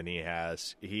platform than he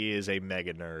has. He is a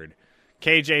mega nerd.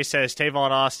 KJ says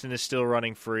Tavon Austin is still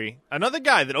running free. Another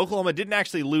guy that Oklahoma didn't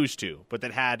actually lose to, but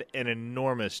that had an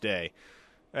enormous day.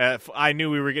 I knew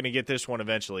we were going to get this one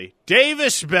eventually.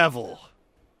 Davis Bevel.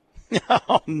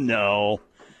 Oh, no.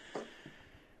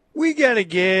 We got to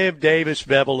give Davis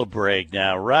Bevel a break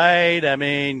now, right? I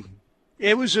mean,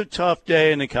 it was a tough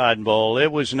day in the Cotton Bowl.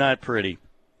 It was not pretty.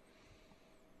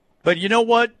 But you know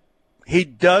what? He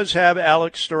does have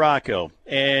Alex Storako,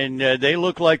 and they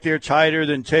look like they're tighter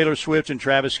than Taylor Swift and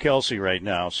Travis Kelce right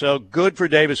now. So good for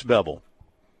Davis Bevel.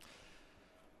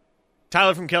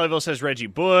 Tyler from Kellyville says Reggie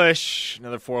Bush.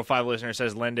 Another 405 listener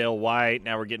says Lendale White.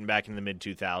 Now we're getting back in the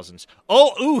mid-2000s.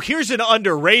 Here's an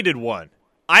underrated one.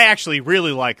 I actually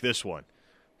really like this one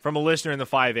from a listener in the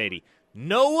 580.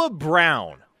 Noah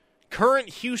Brown, current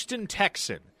Houston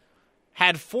Texan,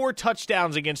 had 4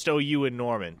 touchdowns against OU in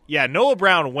Norman. Yeah, Noah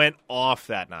Brown went off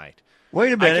that night.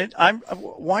 Wait a minute.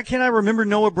 Why can't I remember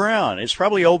Noah Brown? It's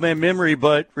probably old man memory,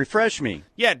 but refresh me.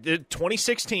 Yeah,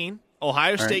 2016,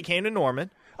 Ohio State came to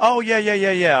Norman. Oh,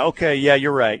 yeah. Okay, yeah,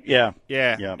 you're right. Yeah.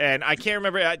 And I can't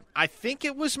remember. I think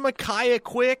it was Micaiah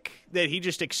Quick that he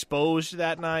just exposed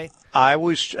that night. I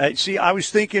was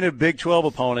thinking of Big 12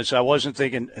 opponents. I wasn't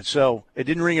thinking, so it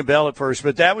didn't ring a bell at first,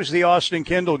 but that was the Austin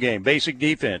Kendall game, basic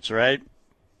defense, right?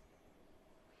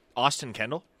 Austin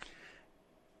Kendall?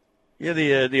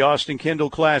 Yeah, the Austin Kendall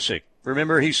Classic.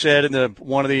 Remember he said in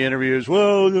one of the interviews,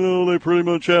 well, they pretty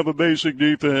much have a basic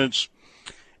defense.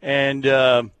 And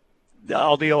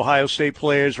all the Ohio State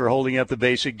players were holding up the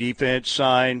basic defense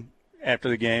sign after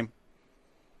the game.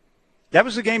 That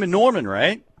was the game in Norman,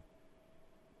 right?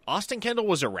 Austin Kendall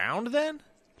was around then?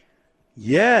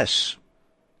 Yes.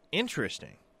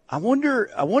 Interesting. I wonder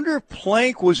if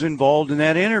Plank was involved in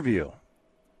that interview.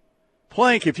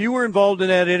 Plank, if you were involved in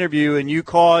that interview and you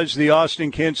caused the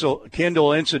Austin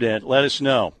Kendall incident, let us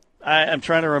know. I'm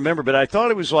trying to remember, but I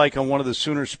thought it was like on one of the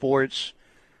Sooner Sports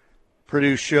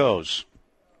produced shows.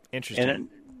 Interesting.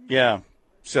 Yeah.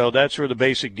 So that's where the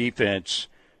basic defense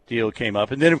deal came up.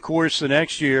 And then, of course, the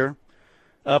next year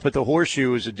up at the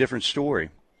Horseshoe is a different story.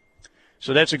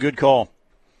 So that's a good call.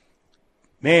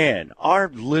 Man, our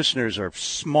listeners are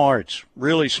smart,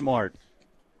 really smart.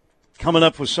 Coming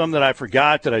up with some that I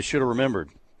forgot that I should have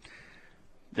remembered.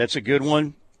 That's a good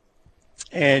one.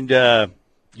 And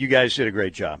you guys did a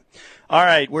great job. All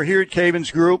right, we're here at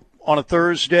Cavens Group on a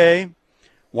Thursday.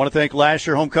 Want to thank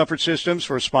Lasher Home Comfort Systems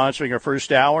for sponsoring our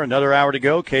first hour. Another hour to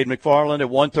go. Cade McFarland at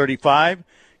 1:35.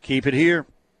 Keep it here.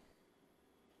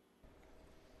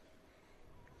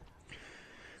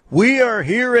 We are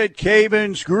here at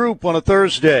Cavens Group on a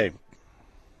Thursday.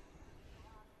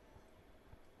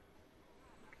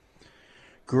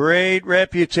 Great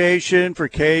reputation for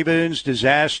Cavens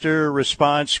Disaster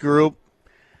Response Group.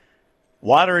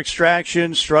 Water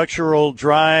extraction, structural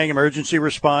drying, emergency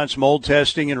response, mold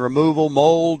testing and removal,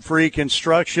 mold-free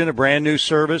construction, a brand-new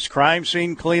service, crime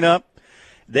scene cleanup.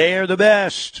 They are the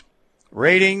best.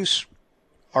 Ratings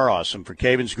are awesome for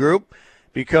Cavens Group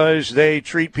because they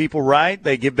treat people right.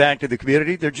 They give back to the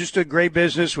community. They're just a great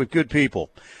business with good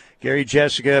people. Gary,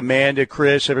 Jessica, Amanda,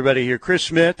 Chris, everybody here. Chris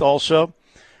Smith also,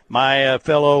 my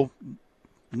fellow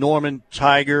Norman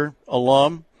Tiger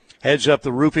alum. Heads up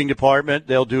the roofing department.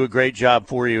 They'll do a great job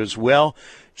for you as well.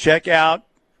 Check out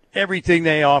everything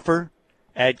they offer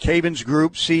at Cavens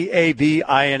Group,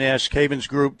 C-A-V-I-N-S,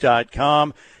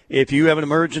 cavensgroup.com. If you have an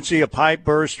emergency, a pipe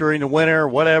burst during the winter,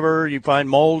 whatever, you find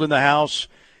mold in the house,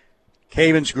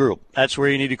 Cavens Group. That's where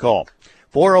you need to call.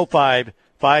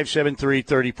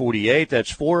 405-573-3048.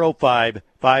 That's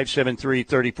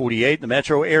 405-573-3048. The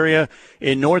metro area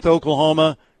in North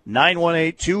Oklahoma,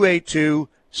 918-282-7612.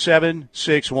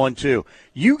 7612.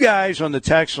 You guys on the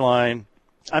text line,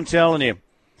 I'm telling you,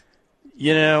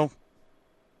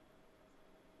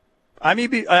 I may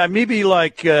be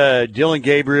like Dylan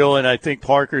Gabriel, and I think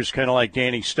Parker's kind of like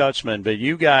Danny Stutzman, but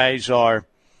you guys you're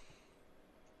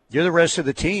the rest of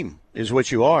the team is what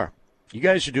you are. You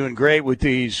guys are doing great with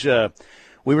these.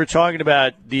 We were talking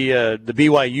about the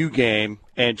BYU game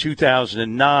and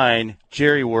 2009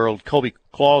 Jerry World. Kobe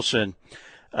Clausen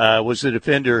was the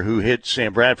defender who hit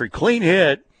Sam Bradford. Clean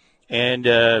hit, and,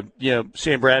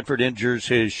 Sam Bradford injures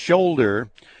his shoulder.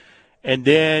 And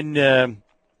then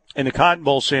in the Cotton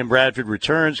Bowl, Sam Bradford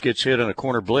returns, gets hit on a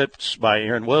corner blitz by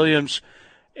Aaron Williams,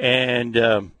 and,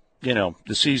 the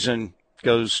season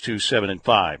goes to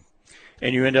 7-5.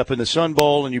 And you end up in the Sun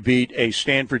Bowl, and you beat a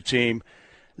Stanford team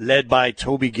led by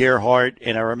Toby Gerhart.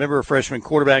 And I remember a freshman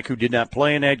quarterback who did not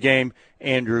play in that game,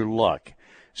 Andrew Luck.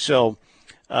 So,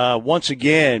 once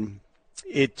again,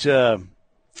 it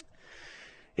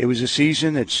was a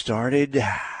season that started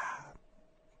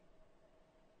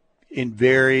in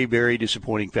very, very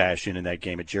disappointing fashion in that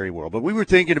game at Jerry World. But we were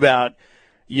thinking about,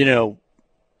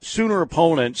 Sooner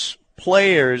opponents,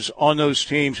 players on those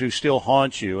teams who still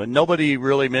haunt you. And nobody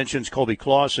really mentions Colby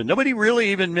Clausen. Nobody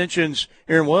really even mentions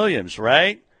Aaron Williams,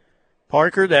 right?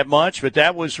 Parker, that much. But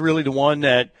that was really the one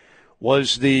that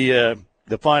was the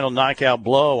final knockout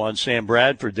blow on Sam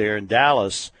Bradford there in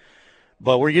Dallas.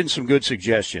 But we're getting some good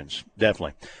suggestions,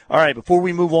 definitely. All right, before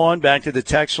we move on, back to the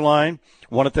text line,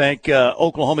 I want to thank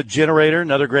Oklahoma Generator,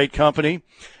 another great company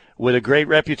with a great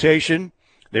reputation.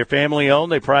 They're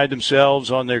family-owned. They pride themselves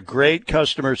on their great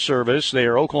customer service. They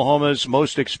are Oklahoma's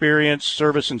most experienced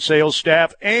service and sales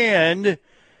staff, and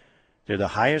they're the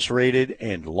highest-rated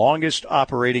and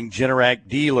longest-operating Generac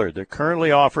dealer. They're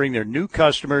currently offering their new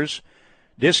customers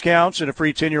discounts and a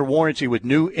free 10-year warranty with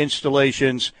new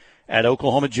installations at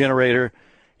Oklahoma Generator.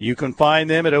 You can find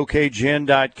them at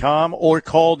okgen.com or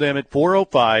call them at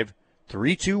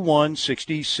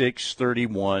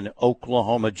 405-321-6631,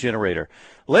 Oklahoma Generator.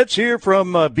 Let's hear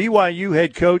from BYU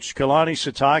head coach Kalani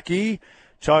Sitake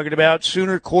talking about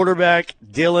Sooner quarterback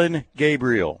Dillon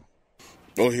Gabriel.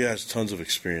 Oh, he has tons of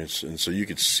experience, and so you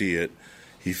could see it.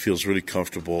 He feels really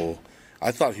comfortable.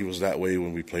 I thought he was that way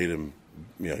when we played him,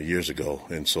 years ago,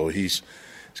 and so he's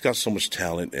got so much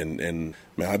talent, and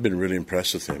man, I've been really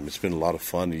impressed with him. It's been a lot of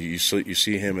fun. You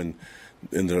see him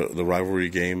in the rivalry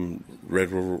game,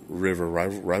 Red River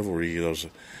rivalry.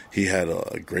 He had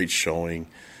a great showing.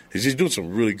 He's doing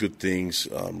some really good things,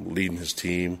 leading his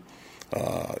team.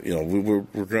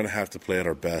 We're going to have to play at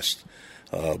our best,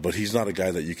 but he's not a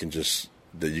guy that you can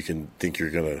think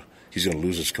he's going to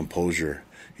lose his composure.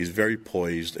 He's very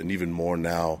poised, and even more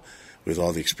now with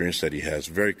all the experience that he has,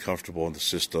 very comfortable in the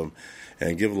system,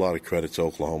 and give a lot of credit to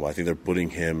Oklahoma. I think they're putting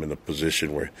him in a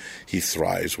position where he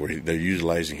thrives, where they're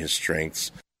utilizing his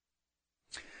strengths.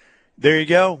 There you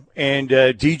go. And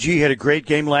DG had a great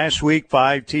game last week,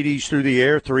 5 TDs through the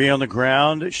air, 3 on the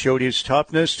ground, showed his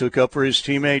toughness, took up for his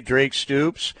teammate Drake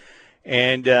Stoops.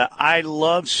 And I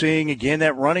love seeing, again,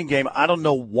 that running game. I don't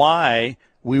know why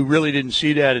we really didn't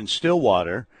see that in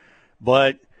Stillwater,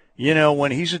 but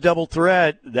when he's a double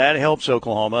threat, that helps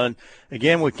Oklahoma. And,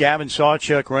 again, with Gavin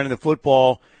Sawchuk running the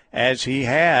football as he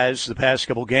has the past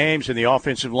couple games and the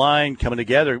offensive line coming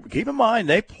together, keep in mind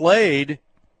they played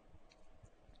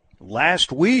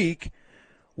last week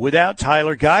without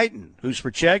Tyler Guyton, who's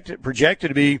projected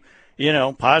to be,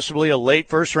 possibly a late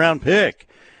first-round pick.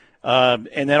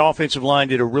 And that offensive line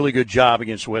did a really good job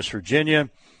against West Virginia.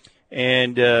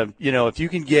 And, if you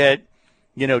can get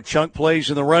chunk plays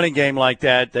in the running game like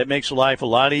that, that makes life a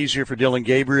lot easier for Dillon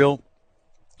Gabriel.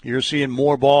 You're seeing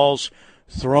more balls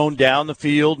thrown down the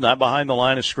field, not behind the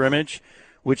line of scrimmage,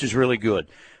 which is really good.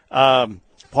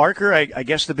 Parker, I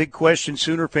guess the big question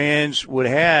Sooner fans would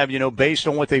have, based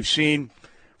on what they've seen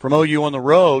from OU on the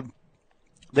road,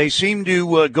 they seem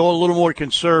to go a little more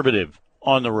conservative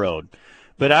on the road.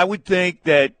 But I would think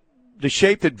that the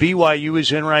shape that BYU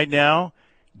is in right now,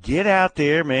 get out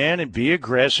there, man, and be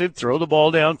aggressive. Throw the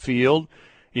ball downfield,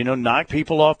 knock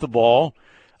people off the ball.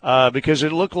 Because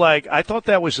it looked like, I thought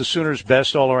that was the Sooners'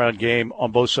 best all-around game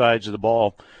on both sides of the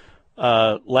ball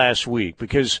last week.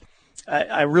 Because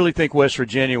I really think West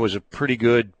Virginia was a pretty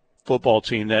good football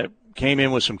team that came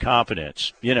in with some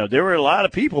confidence. There were a lot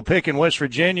of people picking West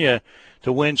Virginia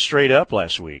to win straight up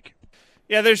last week.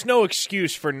 Yeah, there's no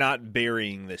excuse for not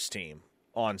burying this team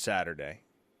on Saturday,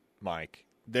 Mike.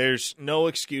 There's no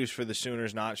excuse for the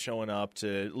Sooners not showing up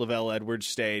to Lavelle Edwards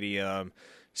Stadium,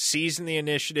 seizing the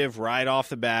initiative right off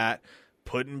the bat,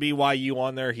 putting BYU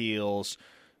on their heels,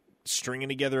 stringing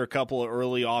together a couple of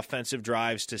early offensive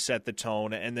drives to set the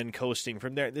tone, and then coasting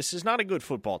from there. This is not a good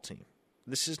football team.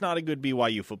 This is not a good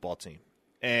BYU football team.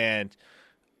 And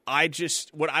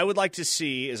what I would like to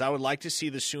see is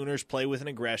the Sooners play with an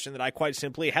aggression that I quite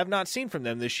simply have not seen from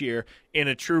them this year in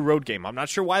a true road game. I'm not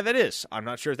sure why that is. I'm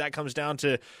not sure if that comes down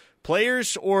to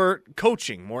players or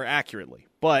coaching more accurately.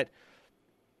 But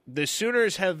the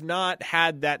Sooners have not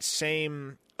had that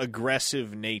same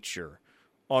aggressive nature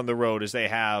on the road as they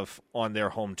have on their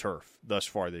home turf thus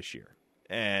far this year.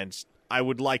 And I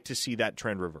would like to see that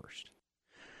trend reversed.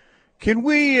 Can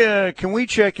we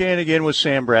check in again with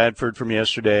Sam Bradford from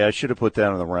yesterday? I should have put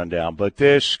that on the rundown. But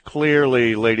this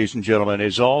clearly, ladies and gentlemen,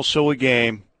 is also a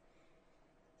game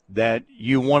that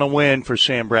you want to win for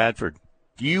Sam Bradford.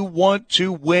 You want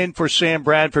to win for Sam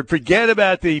Bradford. Forget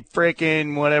about the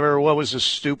frickin' what was the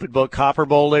stupid book, Copper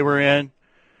Bowl they were in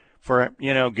for,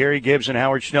 Gary Gibbs and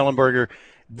Howard Schnellenberger.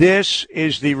 This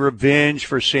is the revenge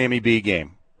for Sammy B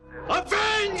game.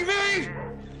 Avenge me!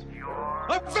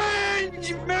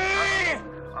 Avenge me!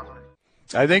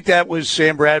 I think that was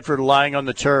Sam Bradford lying on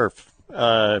the turf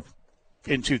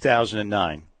in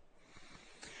 2009.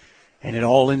 And it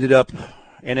all ended up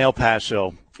in El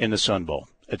Paso in the Sun Bowl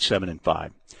at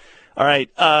 7-5. All right,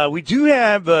 we do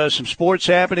have some sports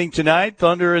happening tonight.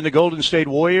 Thunder and the Golden State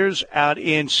Warriors out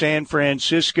in San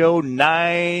Francisco.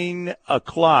 9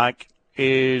 o'clock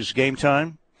is game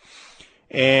time.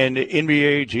 And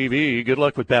NBA TV, good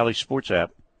luck with Bally Sports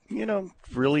app.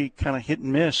 Really kind of hit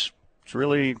and miss. It's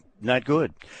really not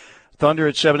good. Thunder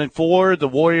at 7-4. The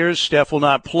Warriors, Steph will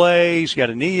not play. He's got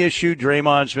a knee issue.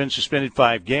 Draymond's been suspended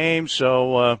 5 games.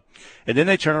 So, and then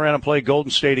they turn around and play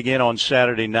Golden State again on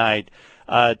Saturday night.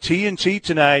 TNT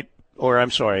tonight, or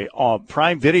I'm sorry, on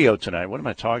Prime Video tonight. What am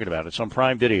I talking about? It's on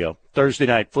Prime Video. Thursday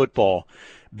Night Football.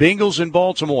 Bengals in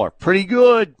Baltimore. Pretty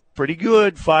good.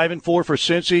 5-4 for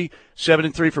Cincy,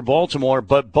 7-3 for Baltimore.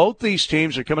 But both these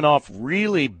teams are coming off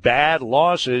really bad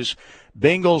losses.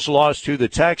 Bengals lost to the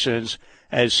Texans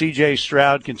as C.J.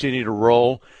 Stroud continued to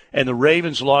roll, and the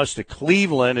Ravens lost to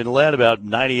Cleveland and led about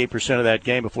 98% of that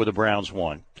game before the Browns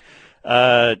won.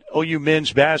 OU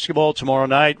men's basketball tomorrow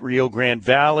night, Rio Grande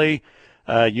Valley.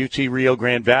 UT Rio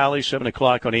Grande Valley, 7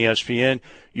 o'clock on ESPN.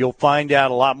 You'll find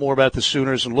out a lot more about the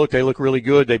Sooners. And look, they look really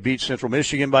good. They beat Central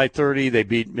Michigan by 30. They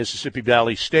beat Mississippi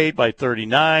Valley State by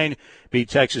 39. Beat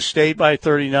Texas State by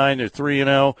 39. They're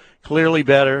 3-0. Clearly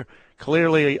better.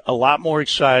 Clearly a lot more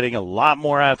exciting, a lot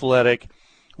more athletic.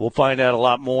 We'll find out a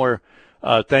lot more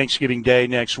Thanksgiving Day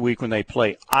next week when they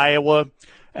play Iowa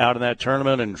out in that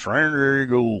tournament in San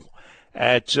Diego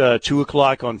at 2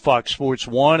 o'clock on Fox Sports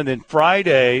 1. And then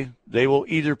Friday, they will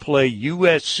either play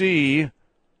USC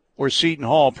or Seton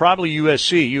Hall, probably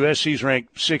USC. USC's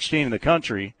ranked 16 in the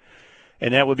country,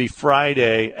 and that would be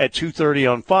Friday at 2:30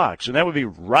 on Fox. And that would be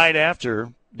right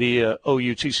after the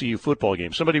OU-TCU football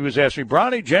game. Somebody was asking me,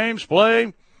 Bronny James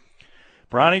play?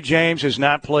 Bronny James has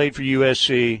not played for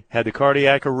USC, had the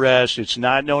cardiac arrest. It's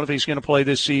not known if he's going to play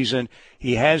this season.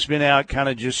 He has been out kind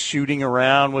of just shooting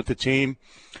around with the team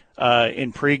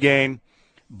in pregame.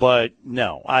 But,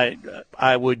 no,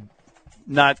 I would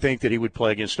not think that he would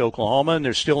play against Oklahoma, and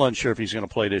they're still unsure if he's going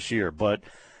to play this year. But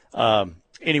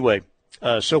anyway,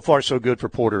 so far so good for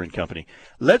Porter and company.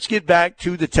 Let's get back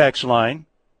to the text line,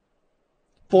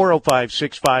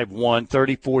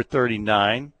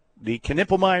 405-651-3439, the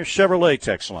Knippelmeyer Chevrolet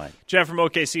text line. Jeff from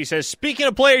OKC says, speaking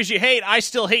of players you hate, I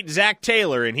still hate Zach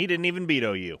Taylor, and he didn't even beat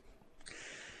OU.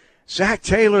 Zach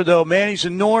Taylor, though, man, he's a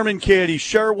Norman kid. He's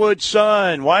Sherwood's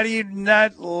son. Why do you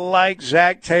not like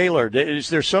Zach Taylor? Is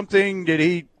there something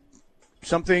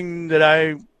that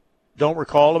I don't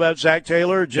recall about Zach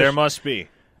Taylor? Just there must be.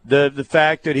 The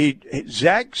fact that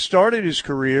Zach started his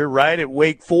career right at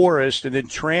Wake Forest and then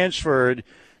transferred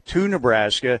to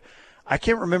Nebraska. I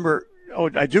can't remember. Oh,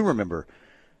 I do remember.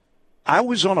 I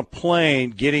was on a plane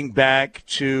getting back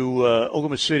to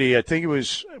Oklahoma City. I think it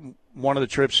was one of the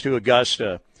trips to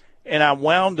Augusta. And I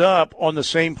wound up on the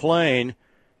same plane,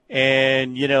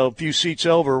 and, a few seats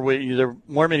over, there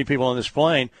weren't many people on this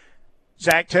plane.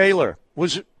 Zach Taylor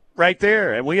was right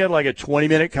there, and we had like a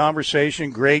 20-minute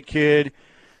conversation. Great kid,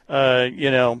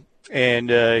 and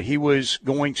he was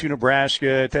going to Nebraska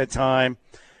at that time,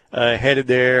 headed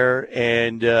there,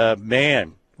 and,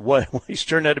 man, he's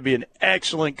turned out to be an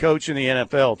excellent coach in the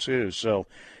NFL, too. So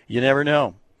you never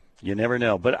know.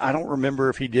 But I don't remember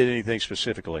if he did anything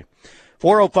specifically.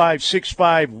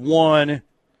 405-651-3439,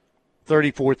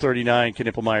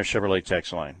 Knippelmeyer Chevrolet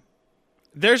text line.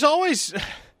 There's always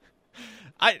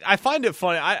 – I find it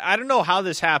funny. I don't know how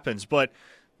this happens, but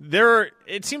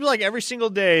it seems like every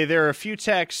single day there are a few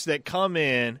texts that come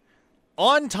in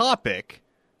on topic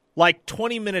like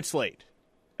 20 minutes late,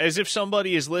 as if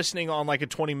somebody is listening on like a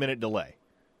 20-minute delay,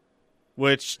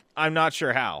 which I'm not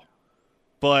sure how.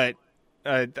 But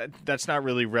that's not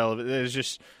really relevant. It's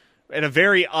just – at a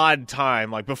very odd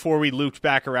time, like before we looped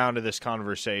back around to this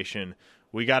conversation,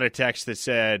 we got a text that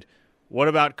said, what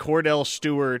about Cordell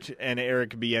Stewart and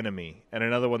Eric Bieniemy? And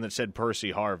another one that said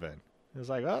Percy Harvin. It was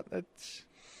like, oh, that's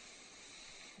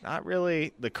not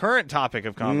really the current topic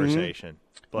of conversation.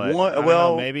 Mm-hmm. But I don't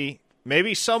know,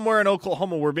 maybe somewhere in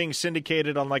Oklahoma we're being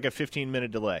syndicated on like a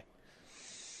 15-minute delay.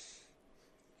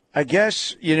 I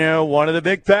guess, one of the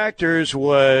big factors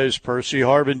was Percy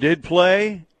Harvin did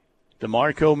play.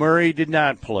 DeMarco Murray did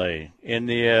not play in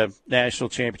the national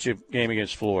championship game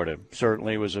against Florida.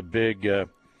 Certainly was a big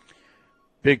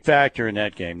factor in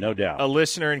that game, no doubt. A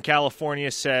listener in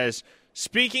California says,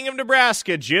 speaking of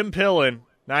Nebraska, Jim Pillen,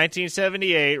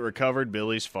 1978, recovered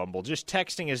Billy's fumble. Just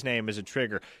texting his name is a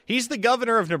trigger. He's the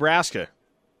governor of Nebraska.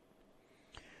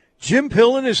 Jim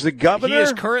Pillen is the governor? He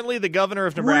is currently the governor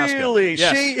of Nebraska. Really?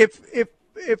 Yes. See, if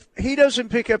he doesn't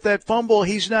pick up that fumble,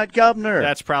 he's not governor.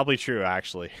 That's probably true,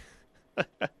 actually.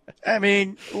 I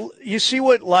mean, you see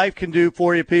what life can do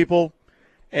for you, people.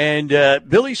 And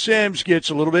Billy Sims gets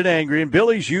a little bit angry, and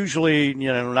Billy's usually,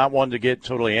 not one to get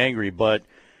totally angry. But,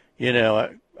 I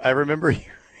remember he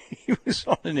was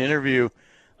on an interview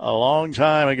a long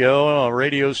time ago on a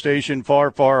radio station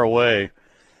far, far away.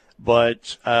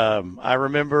 But I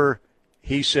remember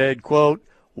he said, quote,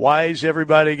 why is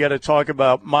everybody got to talk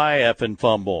about my effing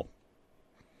fumble?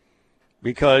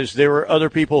 because there were other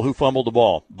people who fumbled the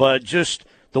ball. But just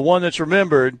the one that's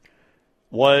remembered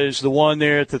was the one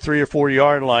there at the 3 or 4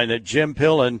 yard line that Jim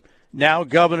Pillen, now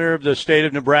governor of the state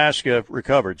of Nebraska,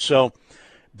 recovered. So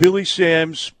Billy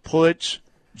Sims puts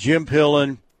Jim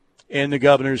Pillen in the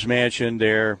governor's mansion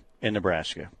there in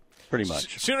Nebraska, pretty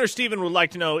much. Sooner Steven would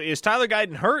like to know, is Tyler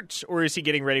Guyton hurt or is he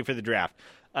getting ready for the draft?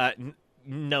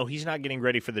 No, he's not getting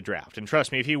ready for the draft. And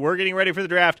trust me, if he were getting ready for the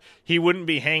draft, he wouldn't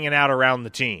be hanging out around the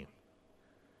team.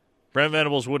 Brent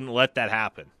Venables wouldn't let that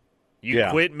happen. You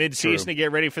quit midseason to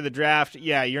get ready for the draft,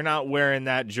 you're not wearing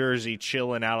that jersey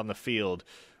chilling out on the field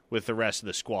with the rest of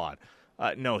the squad.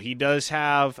 No, he does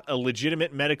have a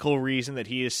legitimate medical reason that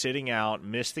he is sitting out,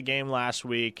 missed the game last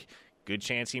week. Good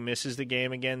chance he misses the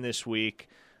game again this week.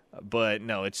 But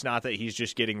no, it's not that he's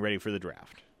just getting ready for the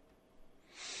draft.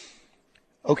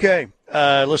 Okay,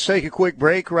 let's take a quick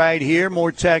break right here.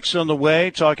 More texts on the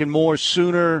way. Talking more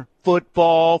Sooner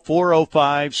football,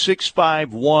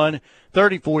 405-651-3439.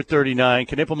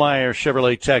 Knippelmeyer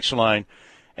Chevrolet text line.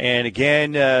 And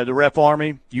again, the Ref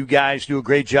Army, you guys do a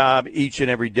great job each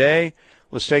and every day.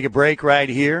 Let's take a break right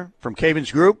here from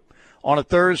Cavens Group on a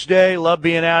Thursday. Love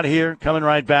being out here. Coming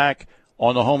right back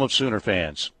on the home of Sooner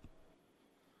fans.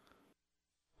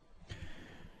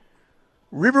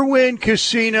 Riverwind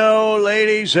Casino,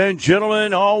 ladies and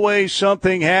gentlemen, always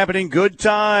something happening. Good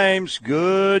times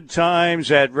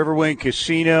at Riverwind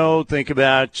Casino. Think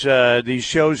about these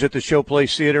shows at the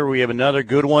Showplace Theater. We have another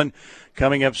good one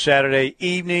coming up Saturday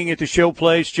evening at the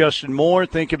Showplace. Justin Moore,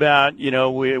 think about,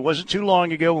 it wasn't too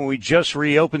long ago when we just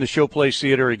reopened the Showplace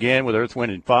Theater again with Earth,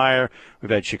 Wind, and Fire.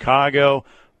 We've had Chicago,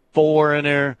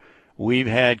 Foreigner. We've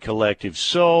had Collective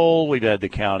Soul. We've had The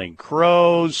Counting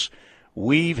Crows.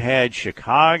 We've had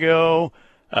Chicago,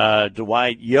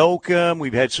 Dwight Yoakam.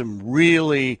 We've had some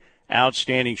really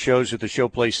outstanding shows at the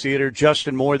Showplace Theater.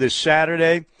 Justin Moore this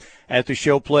Saturday at the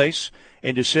Showplace.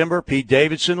 In December, Pete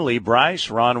Davidson, Lee Bryce,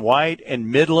 Ron White, and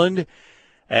Midland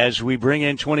as we bring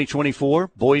in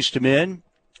 2024, Boys to Men,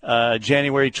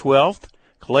 January 12th.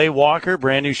 Clay Walker,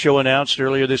 brand new show announced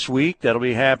earlier this week. That'll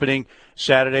be happening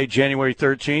Saturday, January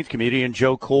 13th. Comedian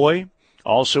Joe Coy.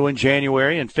 Also in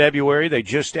January and February, they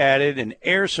just added an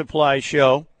air supply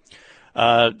show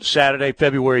Saturday,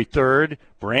 February 3rd.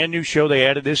 Brand new show they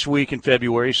added this week in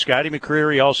February. Scotty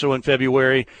McCreery also in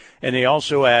February. And they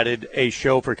also added a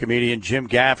show for comedian Jim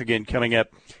Gaffigan coming up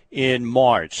in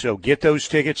March. So get those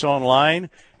tickets online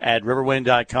at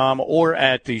riverwind.com or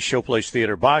at the Showplace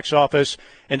Theater box office.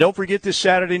 And don't forget this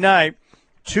Saturday night,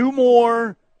 2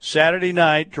 more Saturday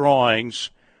night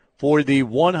drawings for the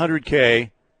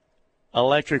 100K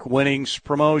Electric Winnings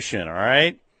promotion, all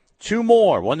right? 2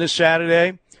 more, one this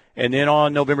Saturday, and then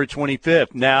on November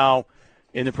 25th. Now,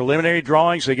 in the preliminary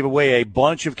drawings, they give away a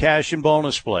bunch of cash and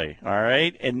bonus play, all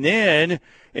right? And then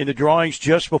in the drawings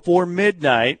just before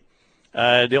midnight,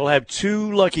 they'll have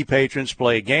 2 lucky patrons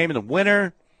play a game, and the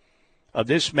winner of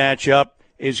this matchup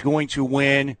is going to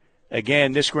win,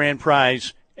 again, this grand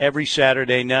prize every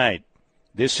Saturday night.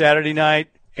 This Saturday night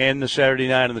and the Saturday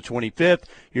night on the 25th,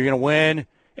 you're going to win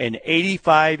an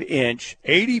 85-inch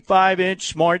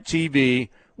smart TV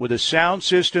with a sound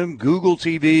system, Google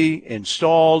TV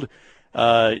installed,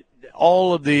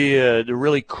 all of the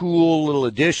really cool little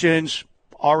additions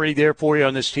already there for you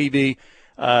on this TV.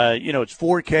 It's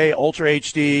 4K, Ultra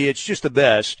HD. It's just the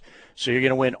best. So you're going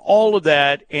to win all of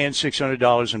that and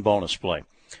 $600 in bonus play.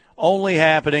 Only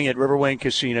happening at Riverwind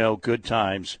Casino. Good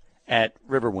times at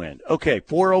Riverwind. Okay,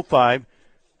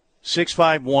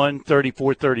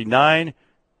 405-651-3439.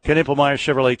 Knippelmeyer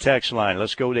Chevrolet text line.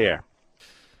 Let's go there.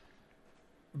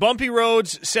 Bumpy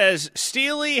Roads says,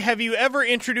 Steely, have you ever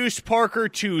introduced Parker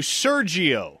to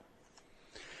Sergio?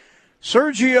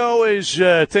 Sergio is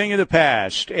a thing of the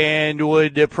past and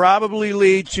would probably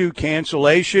lead to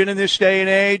cancellation in this day and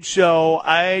age, so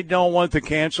I don't want the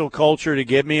cancel culture to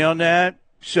get me on that.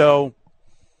 So,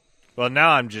 well,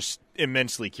 now I'm just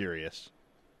immensely curious.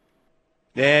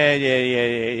 Yeah,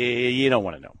 you don't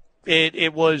want to know.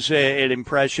 It was an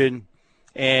impression,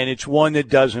 and it's one that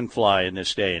doesn't fly in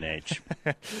this day and age.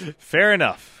 Fair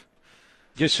enough.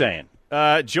 Just saying.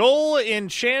 Joel in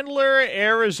Chandler,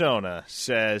 Arizona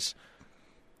says,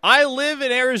 I live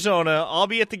in Arizona. I'll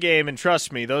be at the game, and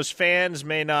trust me, those fans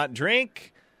may not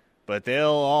drink, but they'll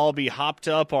all be hopped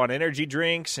up on energy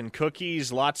drinks and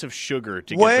cookies, lots of sugar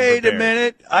to get them prepared. Wait a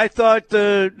minute. I thought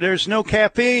there's no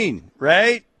caffeine,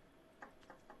 right?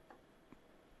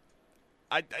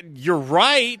 You're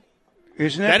right.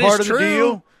 Isn't that part of the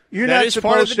deal? You're not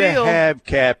supposed to have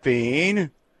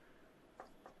caffeine.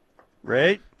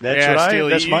 right? That's yeah, Steely,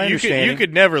 that's my you understanding. You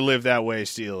could never live that way,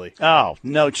 Steely. Oh,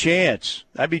 no chance.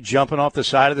 I'd be jumping off the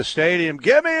side of the stadium.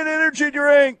 Give me an energy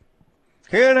drink.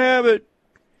 Can't have it.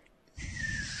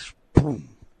 Boom.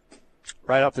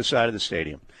 Right off the side of the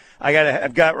stadium.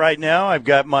 I've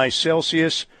got my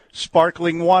Celsius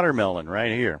sparkling watermelon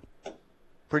right here.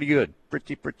 Pretty good.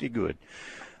 Pretty good.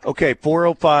 Okay,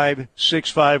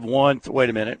 405-651. Wait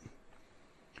a minute.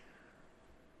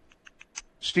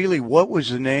 Steely, what was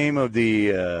the name of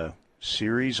the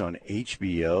series on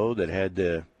HBO that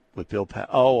had with Bill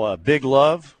Big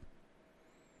Love?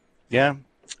 Yeah.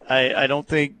 I don't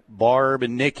think Barb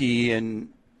and Nikki and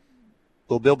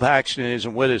Bill Paxton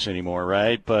isn't with us anymore,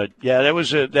 right? But yeah, that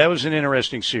was an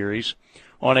interesting series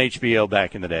on HBO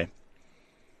back in the day.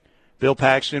 Bill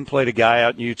Paxton played a guy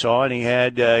out in Utah, and he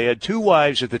had 2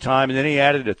 wives at the time, and then he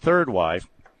added a 3rd wife.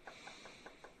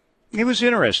 It was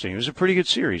interesting. It was a pretty good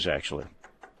series, actually.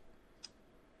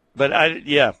 But I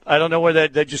don't know where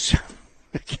that just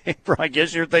came from. I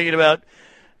guess you're thinking about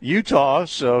Utah.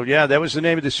 So yeah, that was the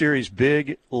name of the series,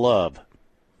 Big Love.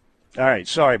 All right,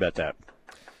 sorry about that.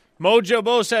 Mojo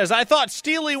Bo says, I thought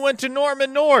Steely went to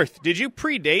Norman North. Did you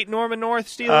predate Norman North,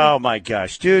 Steely? Oh, my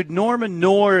gosh. Dude, Norman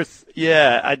North,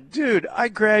 yeah. I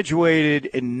graduated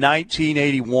in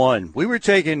 1981. We were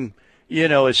taking,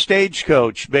 a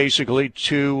stagecoach, basically,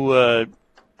 to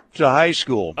high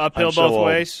school. Uphill both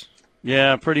ways?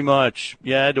 Yeah, pretty much.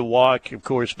 Yeah, I had to walk, of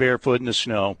course, barefoot in the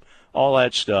snow, all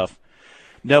that stuff.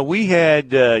 No, we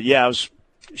had,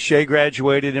 Shay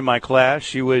graduated in my class.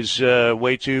 She was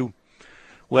way too...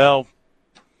 Well,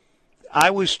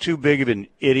 I was too big of an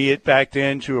idiot back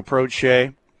then to approach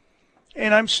Shay.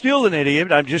 And I'm still an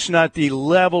idiot. I'm just not the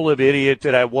level of idiot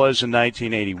that I was in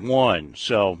 1981.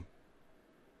 So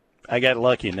I got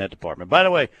lucky in that department. By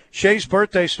the way, Shay's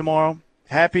birthday's tomorrow.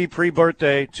 Happy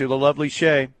pre-birthday to the lovely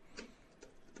Shay.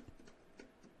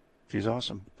 She's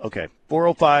awesome. Okay,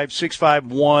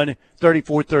 405-651-3439,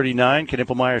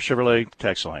 Knippelmeyer Chevrolet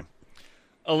text line.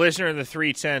 A listener in the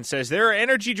 310 says, there are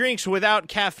energy drinks without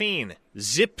caffeine.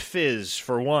 Zip Fizz,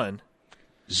 for one.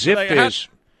 Zip Fizz.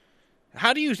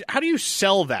 How do you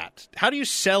sell that? How do you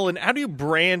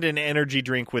brand an energy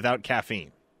drink without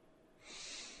caffeine?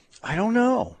 I don't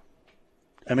know.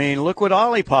 I mean, look what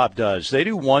Olipop does. They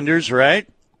do wonders, right?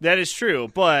 That is true,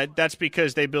 but that's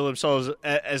because they bill themselves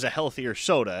as a healthier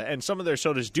soda, and some of their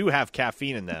sodas do have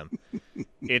caffeine in them.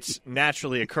 It's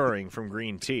naturally occurring from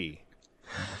green tea.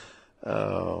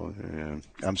 Oh, man.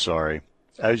 I'm sorry.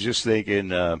 I was just thinking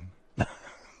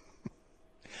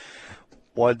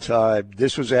one time,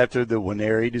 this was after the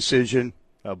Winery decision.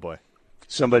 Oh, boy.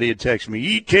 Somebody had texted me,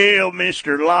 you tell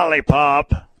Mr.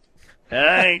 Lollipop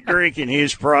I ain't drinking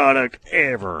his product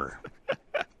ever.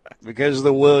 Because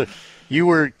you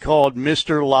were called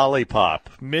Mr. Lollipop.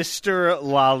 Mr.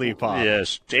 Lollipop.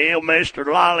 Yes. Tell Mr.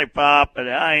 Lollipop that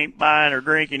I ain't buying or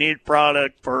drinking his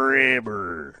product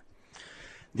forever.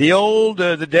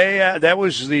 That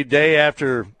was the day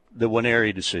after the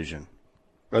Winery decision,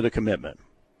 or the commitment.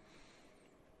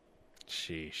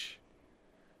 Sheesh.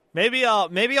 Maybe I'll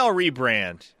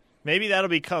rebrand. Maybe that'll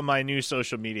become my new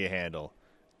social media handle,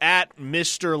 at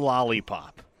Mr.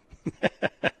 Lollipop.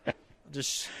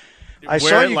 Just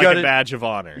wear it like a badge of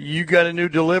honor. You got a new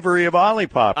delivery of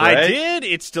Olipop, right? I did.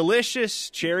 It's delicious.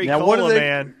 Cherry cola,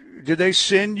 man. Did they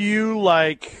send you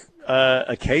like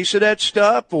a case of that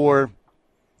stuff, or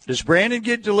does Brandon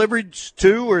get delivered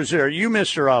too, or are you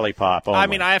Mr. Olipop only? I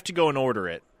mean, I have to go and order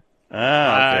it.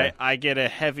 Okay. I get a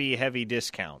heavy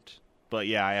discount, but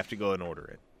yeah, I have to go and order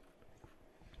it.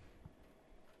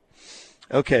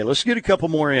 Okay, let's get a couple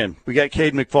more in. We got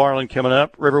Cade McFarland coming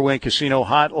up. Riverwind Casino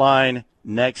Hotline,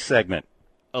 next segment.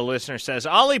 A listener says,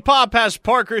 Olipop has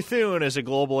Parker Thune as a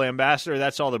global ambassador.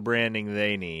 That's all the branding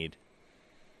they need.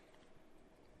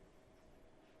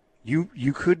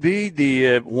 You could be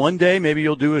the one day maybe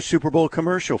you'll do a Super Bowl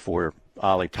commercial for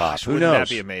Olipop. Gosh, Who wouldn't knows?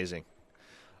 That be amazing.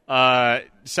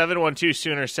 712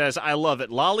 Sooner says, I love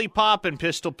it. Lollipop and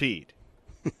Pistol Pete.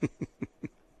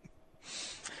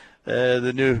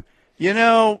 The new...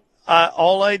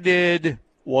 all I did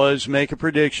was make a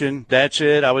prediction. That's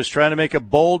it. I was trying to make a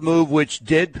bold move, which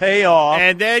did pay off.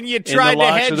 And then you tried to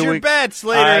hedge your bets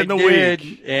later in the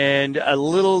week. And a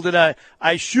little did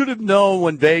I should have known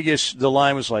when Vegas, the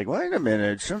line was like, wait a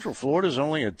minute, Central Florida's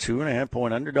only a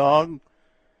 2.5-point underdog.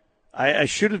 I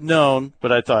should have known,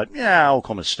 but I thought,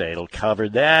 Oklahoma State will cover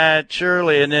that,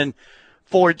 surely. And then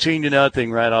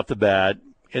 14-0 right off the bat.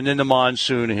 And then the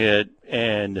monsoon hit,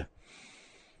 and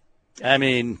I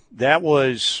mean, that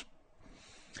was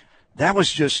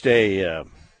just a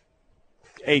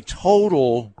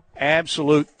total,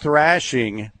 absolute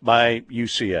thrashing by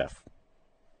UCF.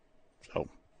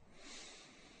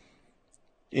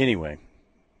 Anyway,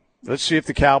 let's see if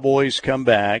the Cowboys come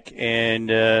back, and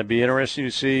be interesting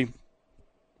to see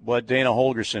what Dana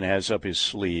Holgorsen has up his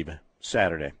sleeve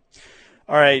Saturday.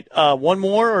 All right, one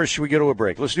more, or should we go to a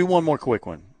break? Let's do one more quick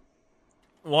one.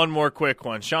 One more quick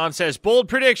one. Sean says, bold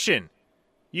prediction.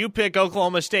 You pick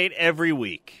Oklahoma State every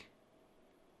week.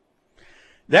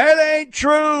 That ain't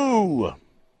true.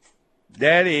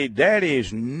 That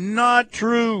is not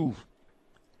true.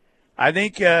 I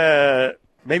think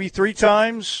maybe 3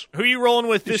 times. Who are you rolling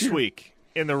with this week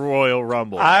in the Royal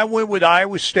Rumble? I went with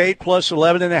Iowa State plus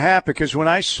 11.5 because when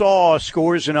I saw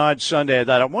Scores and Odds Sunday, I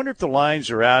thought, I wonder if the lines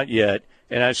are out yet.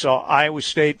 And I saw Iowa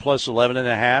State plus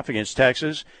 11.5 against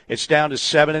Texas. It's down to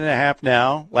 7.5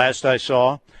 now, last I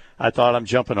saw. I thought I'm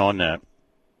jumping on that.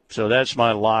 So that's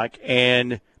my lock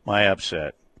and my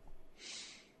upset.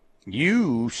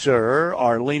 You, sir,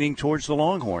 are leaning towards the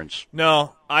Longhorns.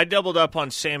 No, I doubled up on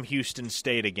Sam Houston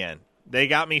State again. They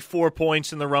got me 4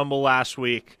 points in the Rumble last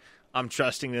week. I'm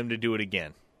trusting them to do it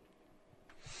again.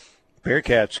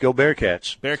 Bearcats, go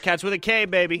Bearcats. Bearcats with a K,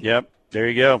 baby. Yep, there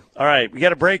you go. All right, we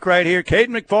got a break right here. Caden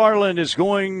McFarland is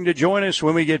going to join us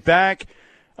when we get back,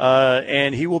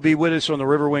 and he will be with us on the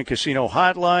Riverwind Casino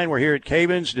Hotline. We're here at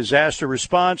Caven's Disaster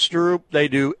Response Group. They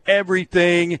do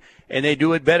everything, and they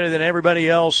do it better than everybody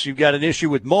else. You've got an issue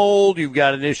with mold. You've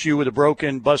got an issue with a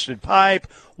broken, busted pipe,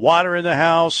 water in the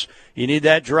house. You need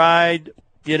that dried,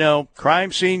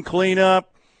 crime scene cleanup.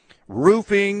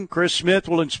 Roofing, Chris Smith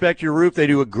will inspect your roof. They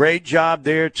do a great job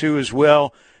there, too, as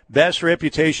well. Best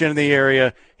reputation in the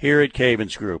area here at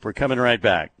Caven's Group. We're coming right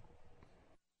back.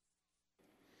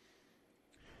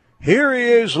 Here he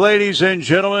is, ladies and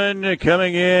gentlemen,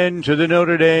 coming in to the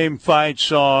Notre Dame fight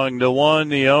song, the one,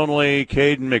 the only,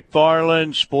 Caden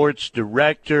McFarland, sports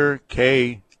director,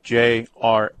 KJRH,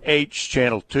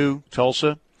 Channel 2,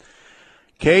 Tulsa.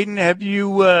 Caden, have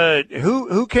you,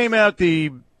 who came out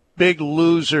the big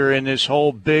loser in this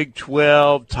whole Big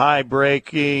 12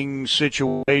 tie-breaking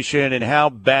situation, and how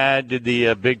bad did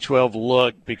the Big 12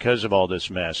 look because of all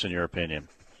this mess, in your opinion?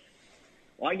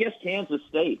 Well, I guess Kansas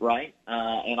State, right?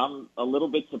 And I'm a little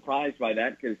bit surprised by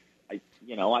that because,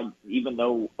 even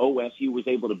though OSU was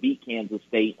able to beat Kansas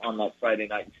State on that Friday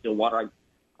night in Stillwater,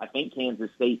 I think Kansas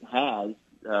State has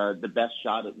the best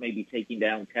shot at maybe taking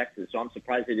down Texas. So I'm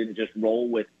surprised they didn't just roll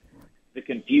with the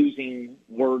confusing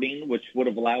wording, which would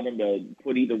have allowed them to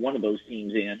put either one of those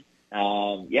teams in.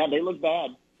 They look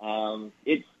bad. I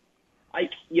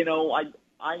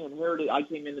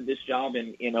came into this job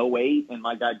in 2008, and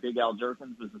my guy Big Al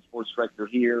Jerkins was the sports director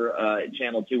here at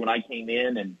Channel 2 when I came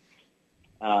in, and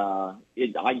I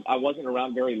wasn't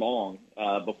around very long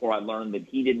before I learned that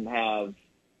he didn't have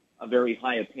a very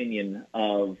high opinion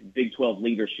of Big 12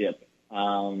 leadership.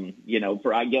 I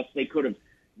guess they could have.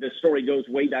 The story goes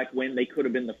way back when they could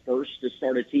have been the first to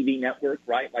start a TV network,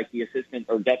 right? Like the assistant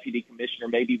or deputy commissioner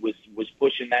maybe was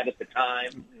pushing that at the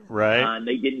time. Right. And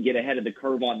they didn't get ahead of the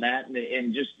curve on that.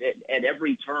 And just at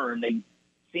every turn, they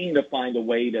seem to find a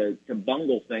way to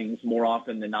bungle things more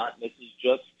often than not. And this is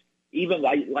just even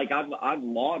I've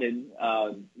lauded,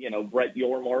 Brett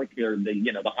Yormark or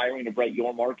the hiring of Brett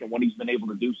Yormark and what he's been able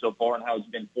to do so far and how it's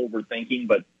been forward thinking.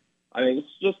 But I mean,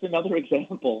 it's just another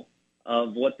example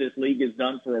of what this league has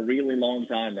done for a really long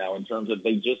time now in terms of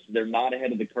they're not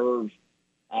ahead of the curve,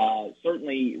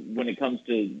 certainly when it comes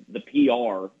to the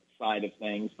PR side of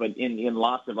things, but in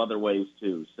lots of other ways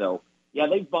too. So, yeah,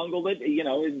 they've bungled it.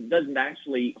 It doesn't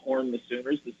actually harm the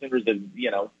Sooners. The Sooners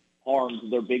have, harmed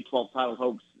their Big 12 title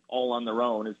hopes all on their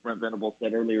own, as Brent Venables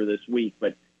said earlier this week.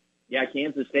 But, yeah,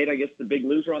 Kansas State, I guess, the big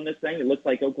loser on this thing. It looks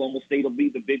like Oklahoma State will be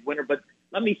the big winner. But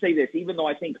let me say this, even though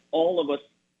I think all of us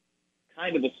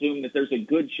kind of assume that there's a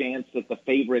good chance that the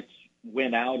favorites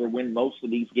win out or win most of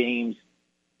these games,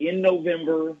 in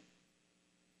November,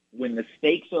 when the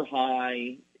stakes are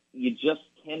high, you just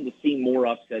tend to see more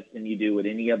upsets than you do at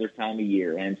any other time of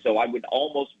year. And so I would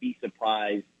almost be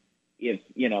surprised if,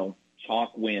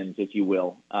 chalk wins, if you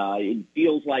will. It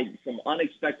feels like some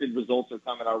unexpected results are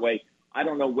coming our way. I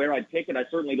don't know where I'd pick it. I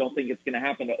certainly don't think it's going to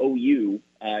happen to OU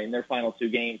in their final 2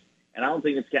 games. And I don't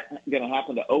think it's going to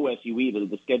happen to OSU either.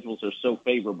 The schedules are so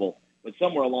favorable. But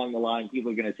somewhere along the line,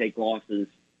 people are going to take losses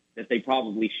that they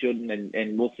probably shouldn't,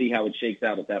 and we'll see how it shakes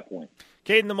out at that point.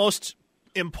 Caden, the most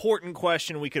important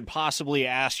question we could possibly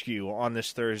ask you on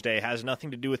this Thursday has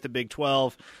nothing to do with the Big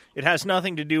 12. It has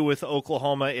nothing to do with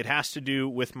Oklahoma. It has to do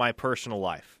with my personal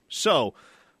life. So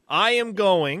I am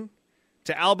going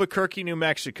to Albuquerque, New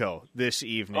Mexico this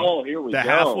evening. Oh, here we go. The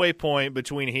halfway point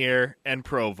between here and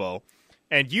Provo.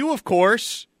 And you, of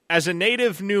course, as a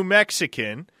native New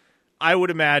Mexican, I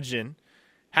would imagine,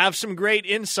 have some great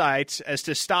insights as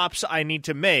to stops I need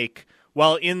to make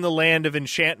while in the land of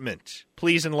enchantment?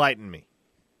 Please enlighten me.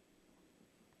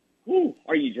 Ooh,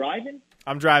 are you driving?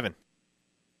 I'm driving.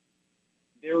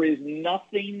 There is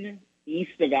nothing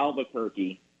east of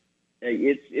Albuquerque.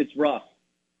 It's rough.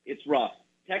 It's rough.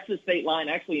 Texas state line,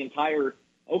 actually entire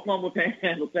Oklahoma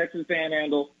Panhandle, Texas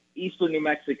Panhandle, eastern New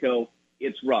Mexico,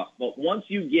 it's rough. But once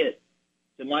you get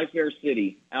to my fair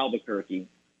city, Albuquerque,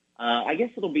 I guess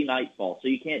it'll be nightfall, so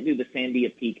you can't do the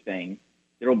Sandia Peak thing.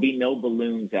 There will be no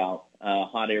balloons out,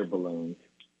 hot air balloons.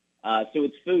 So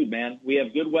it's food, man. We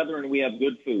have good weather and we have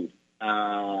good food.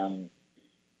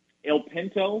 El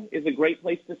Pinto is a great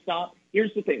place to stop.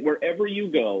 Here's the thing. Wherever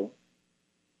you go,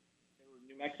 there are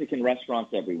New Mexican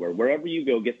restaurants everywhere. Wherever you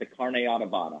go, get the carne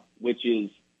adobada, which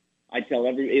is, I tell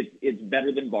it's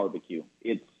better than barbecue.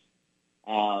 It's,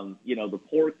 the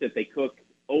pork that they cook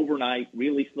overnight,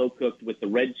 really slow cooked with the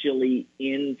red chili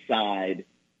inside,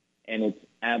 and it's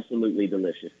absolutely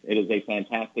delicious. It is a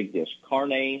fantastic dish.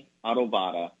 Carne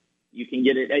adobada. You can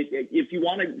get it. If you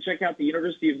want to check out the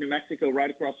University of New Mexico right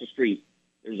across the street,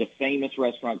 there's a famous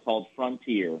restaurant called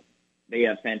Frontier. They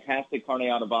have fantastic carne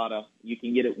adobada. You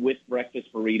can get it with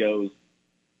breakfast burritos.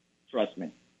 Trust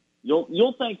me.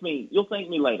 You'll thank me. You'll thank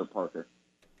me later, Parker.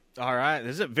 All right.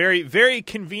 This is a very, very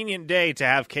convenient day to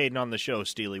have Caden on the show,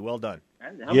 Steely. Well done.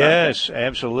 Yes,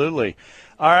 absolutely.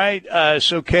 All right.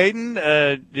 So, Caden,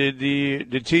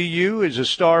 the TU is a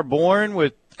star born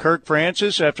with Kirk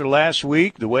Francis after last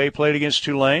week, the way he played against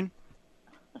Tulane?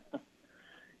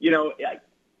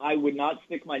 I would not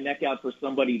stick my neck out for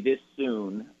somebody this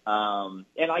soon.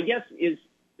 And I guess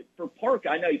for Parker,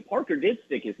 I know Parker did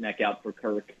stick his neck out for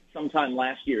Kirk sometime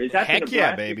last year. Is that the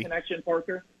Nebraska connection,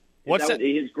 Parker? What's that?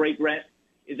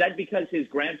 Is that because his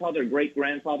great-grandfather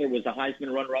was a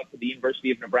Heisman runner-up for the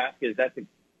University of Nebraska? Is that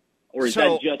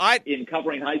in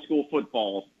covering high school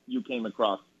football you came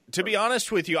across? To be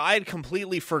honest with you, I had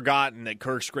completely forgotten that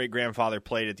Kirk's great-grandfather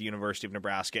played at the University of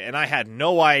Nebraska, and I had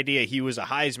no idea he was a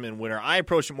Heisman winner. I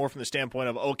approached it more from the standpoint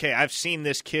of, okay, I've seen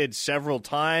this kid several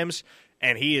times,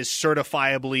 and he is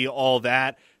certifiably all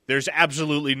that. There's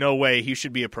absolutely no way he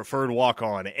should be a preferred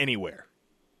walk-on anywhere.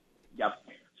 Yep.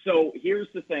 So here's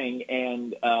the thing,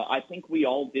 and I think we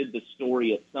all did the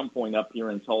story at some point up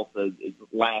here in Tulsa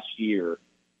last year.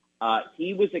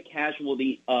 He was a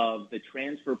casualty of the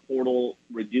transfer portal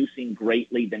reducing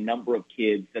greatly the number of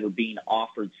kids that are being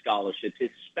offered scholarships,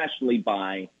 especially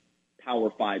by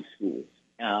Power 5 schools.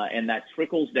 And that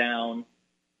trickles down.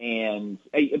 And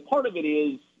a part of it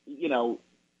is,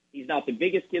 he's not the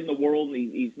biggest kid in the world.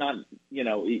 And he's not,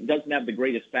 he doesn't have the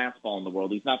greatest fastball in the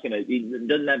world. He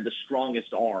doesn't have the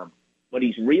strongest arm, but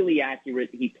he's really accurate.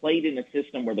 He played in a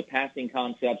system where the passing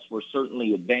concepts were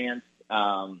certainly advanced.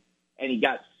 And he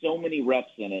got so many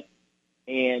reps in it.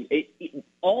 And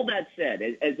all that said,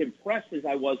 as impressed as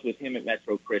I was with him at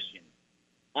Metro Christian,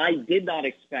 I did not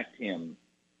expect him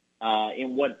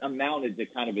in what amounted to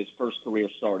kind of his first career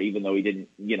start, even though he didn't,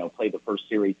 play the first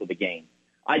series of the game.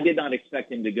 I did not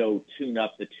expect him to go tune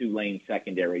up the Tulane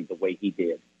secondary the way he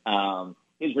did.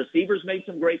 His receivers made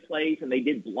some great plays, and they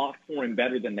did block for him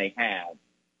better than they had.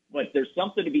 But there's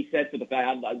something to be said for the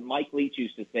fact, Mike Leach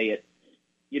used to say it,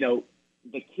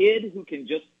 the kid who can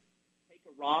just take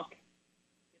a rock,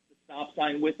 hit the stop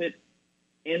sign with it,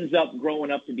 ends up growing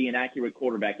up to be an accurate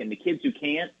quarterback. And the kids who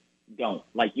can't, don't.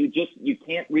 Like, you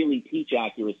can't really teach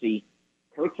accuracy.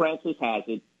 Kirk Francis has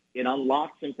it. It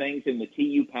unlocks some things in the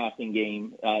TU passing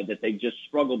game that they've just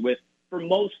struggled with for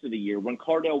most of the year. When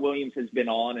Cardell Williams has been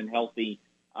on and healthy,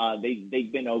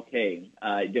 they've been okay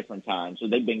at different times. So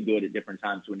they've been good at different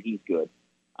times when he's good.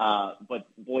 But,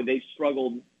 boy, they've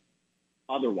struggled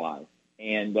otherwise.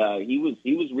 And he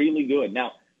was really good.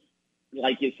 Now, is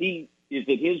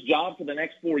it his job for the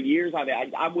next 4 years?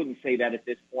 I wouldn't say that at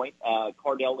this point.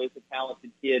 Cardell is a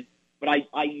talented kid, but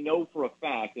I know for a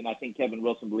fact, and I think Kevin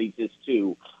Wilson believes this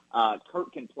too,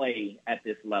 Kirk can play at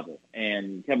this level.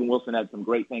 And Kevin Wilson had some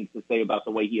great things to say about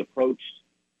the way he approached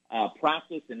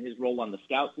practice and his role on the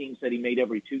scout team. Said he made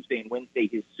every Tuesday and Wednesday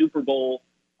his Super Bowl.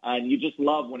 And you just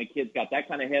love when a kid's got that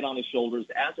kind of head on his shoulders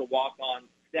as a walk-on,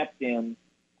 steps in,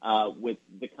 with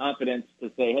the confidence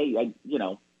to say, hey,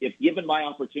 if given my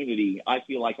opportunity, I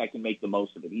feel like I can make the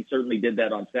most of it. He certainly did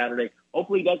that on Saturday.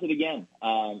 Hopefully he does it again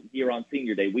here on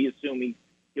Senior Day. We assume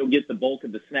he'll get the bulk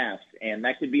of the snaps, and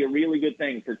that could be a really good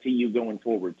thing for TU going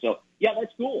forward. So, yeah,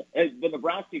 that's cool. The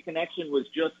Nebraska connection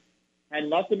had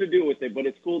nothing to do with it, but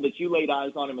it's cool that you laid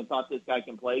eyes on him and thought this guy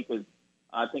can play, because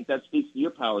I think that speaks to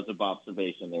your powers of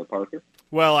observation there, Parker.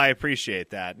 Well, I appreciate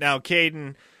that. Now,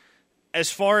 Caden, as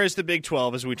far as the Big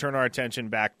 12, as we turn our attention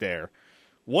back there,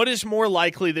 what is more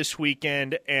likely this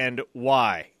weekend and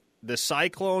why? the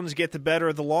Cyclones get the better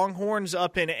of the Longhorns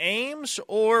up in Ames,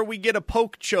 or we get a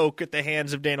poke choke at the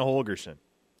hands of Dana Holgerson?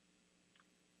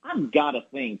 I've got to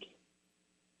think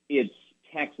it's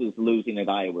Texas losing at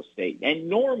Iowa State. And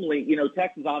normally,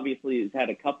 Texas obviously has had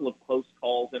a couple of close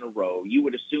calls in a row. You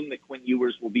would assume that Quinn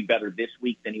Ewers will be better this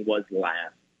week than he was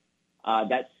last.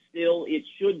 It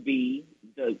should be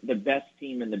the best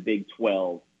team in the Big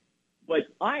 12. But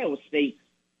Iowa State's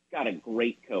got a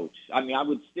great coach. I mean, I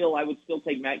would still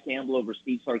take Matt Campbell over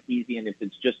Steve Sarkisian if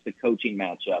it's just the coaching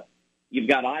matchup. You've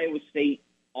got Iowa State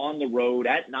on the road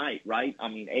at night, right? I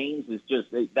mean, Ames is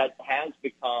that has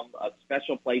become a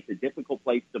special place, a difficult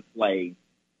place to play.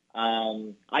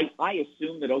 I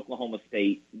assume that Oklahoma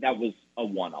State, that was a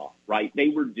one-off, right? They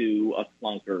were due a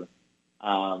clunker.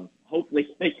 Hopefully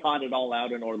they got it all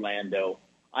out in Orlando.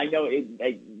 I know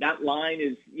that line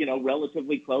is,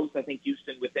 relatively close. I think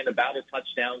Houston within about a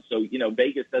touchdown. So,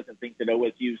 Vegas doesn't think that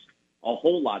OSU's a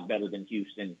whole lot better than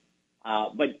Houston.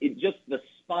 But just the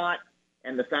spot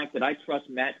and the fact that I trust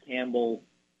Matt Campbell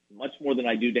much more than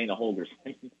I do Dana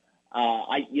Holgerson.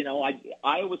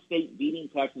 Iowa State beating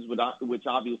Texas, which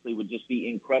obviously would just be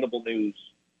incredible news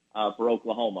for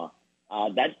Oklahoma.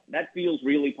 That feels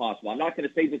really possible. I'm not going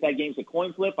to say that game's a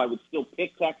coin flip. I would still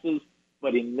pick Texas,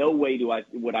 but in no way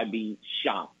would I be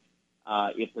shocked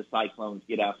if the Cyclones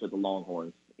get after the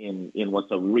Longhorns in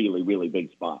what's a really, really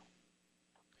big spot.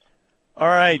 All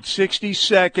right, 60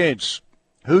 seconds.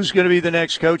 Who's going to be the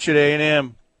next coach at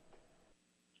A&M?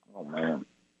 Oh, man.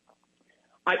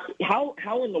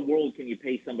 How in the world can you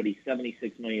pay somebody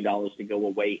 $76 million to go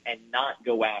away and not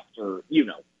go after,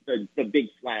 the big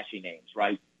flashy names,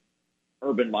 right?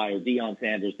 Urban Meyer, Deion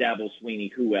Sanders, Dabo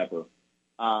Swinney, whoever.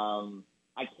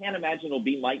 I can't imagine it'll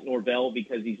be Mike Norvell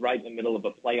because he's right in the middle of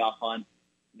a playoff hunt.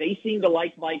 They seem to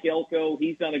like Mike Elko.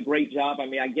 He's done a great job. I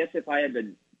mean, I guess if I had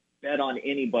to bet on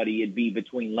anybody, it'd be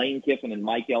between Lane Kiffin and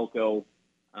Mike Elko.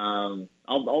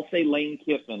 I'll say Lane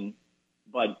Kiffin,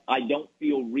 but I don't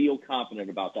feel real confident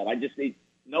about that.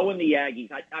 Knowing the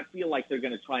Aggies, I feel like they're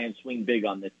going to try and swing big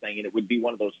on this thing, and it would be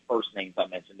one of those first names I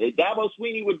mentioned. Dabo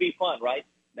Swinney would be fun, right?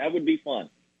 That would be fun.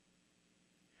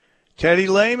 Teddy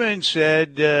Lehman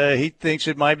said he thinks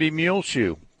it might be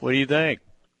Muleshoe. What do you think?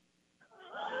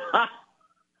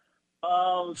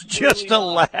 Just a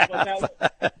laugh.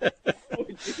 That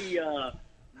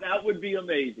would be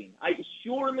amazing.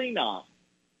 Surely not.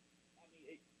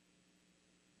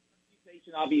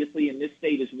 Reputation, obviously, in this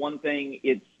state is one thing.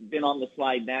 It's been on the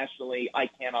slide nationally.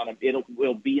 It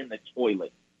will be in the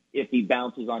toilet if he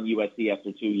bounces on USC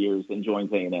after 2 years and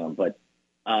joins A&M. But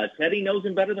Teddy knows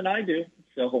him better than I do.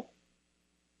 So,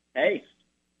 hey,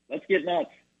 let's get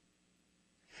nuts.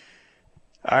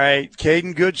 All right,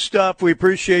 Caden, good stuff. We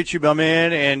appreciate you, my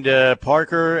man. And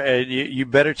Parker, you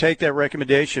better take that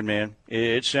recommendation, man.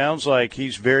 It sounds like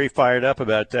he's very fired up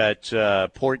about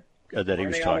that port that he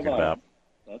was talking about.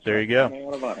 There you go.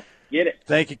 Get it.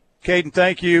 Thank you, Caden.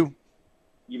 Thank you.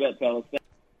 You bet, fellas.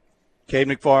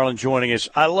 Caden McFarland joining us.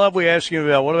 I love we asked him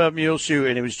about what about Muleshoe,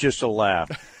 and it was just a laugh.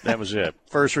 That was it.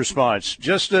 First response.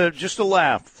 Just a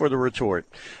laugh for the retort.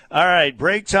 All right,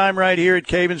 break time right here at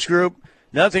Cabins Group.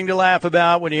 Nothing to laugh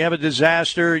about when you have a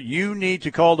disaster. You need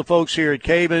to call the folks here at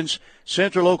Cabins,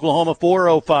 Central Oklahoma,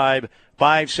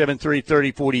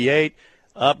 405-573-3048.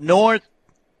 Up north,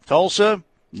 Tulsa,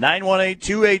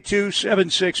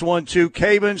 918-282-7612.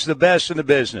 Cabins, the best in the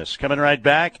business. Coming right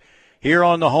back here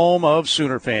on the home of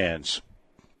Sooner fans.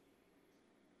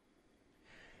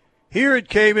 Here at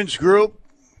Cabins Group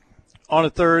on a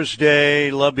Thursday,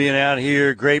 love being out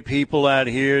here. Great people out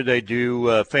here. They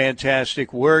do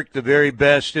fantastic work, the very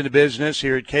best in the business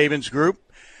here at Cabins Group.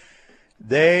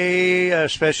 They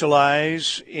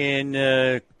specialize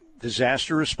in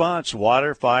disaster response,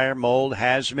 water, fire, mold,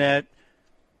 hazmat,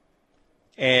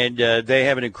 and they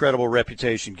have an incredible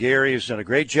reputation. Gary has done a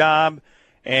great job.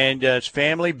 And it's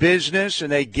family business,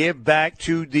 and they give back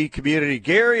to the community.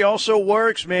 Gary also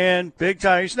works, man, big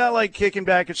time. He's not like kicking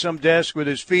back at some desk with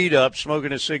his feet up,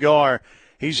 smoking a cigar.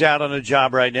 He's out on a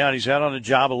job right now, and he's out on a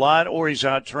job a lot, or he's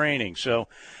out training. So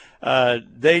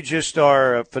they just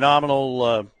are a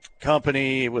phenomenal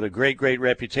company with a great, great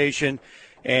reputation.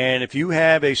 And if you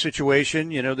have a situation,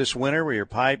 this winter where your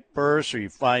pipe bursts or you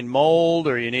find mold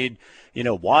or you need,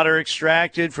 water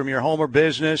extracted from your home or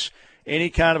business,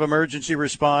 any kind of emergency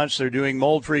response. They're doing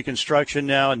mold-free construction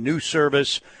now, a new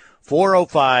service,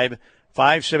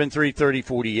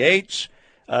 405-573-3048.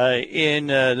 In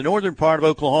the northern part of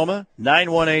Oklahoma,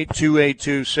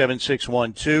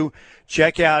 918-282-7612.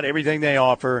 Check out everything they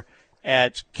offer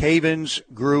at Cavins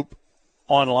Group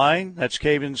online. That's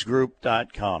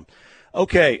cavinsgroup.com.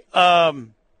 Okay,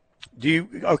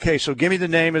 Okay, so give me the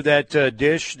name of that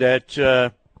dish that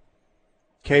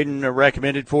Caden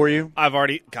recommended for you. I've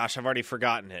already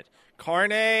forgotten it.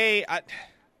 Carne.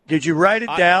 Did you write it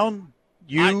down?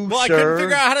 I couldn't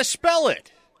figure out how to spell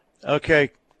it.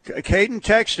 Okay, Caden,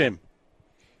 text him.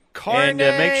 Carne.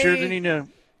 And make sure that he knows.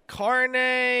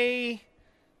 Carne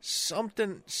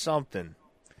something.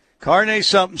 Carne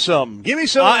something. Give me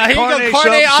some. Here you go.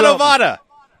 Carne adobada.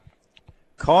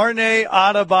 Carne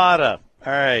adobada.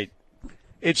 All right.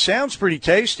 It sounds pretty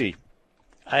tasty.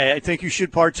 I think you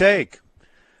should partake.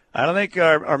 I don't think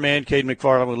our man Caden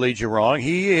McFarland would lead you wrong.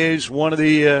 He is one of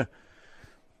the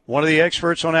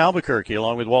experts on Albuquerque,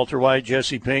 along with Walter White,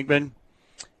 Jesse Pinkman,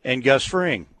 and Gus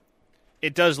Fring.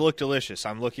 It does look delicious.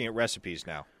 I'm looking at recipes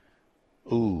now.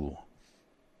 Ooh.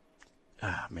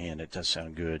 Man, that does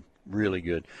sound good. Really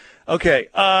good. Okay,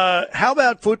 how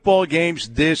about football games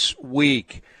this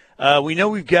week? We know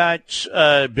we've got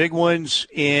big ones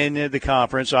in the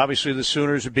conference. Obviously, the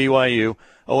Sooners at BYU,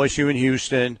 OSU in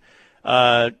Houston,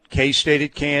 K-State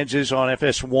at Kansas on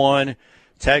FS1.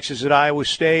 Texas at Iowa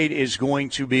State is going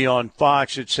to be on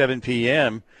Fox at 7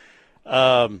 p.m.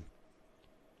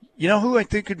 You know who I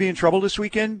think could be in trouble this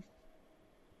weekend?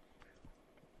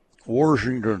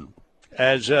 Washington.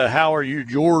 How are you,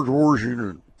 George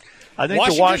Washington? I think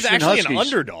Washington's the Washington actually Huskies. an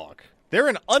underdog. They're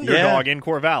an underdog in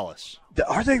Corvallis.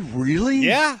 Are they really?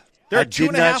 Yeah. They're a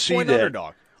 2.5-point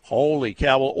underdog. Holy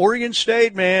cow. Well, Oregon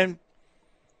State, man,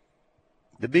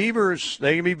 the Beavers,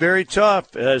 they can be very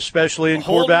tough, especially in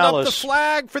Holding Corvallis. Up the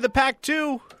flag for the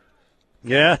Pac-2.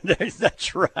 Yeah,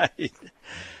 that's right.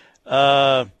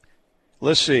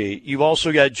 Let's see. You've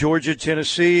also got Georgia,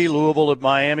 Tennessee, Louisville at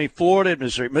Miami, Florida at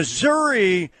Missouri.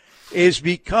 Missouri is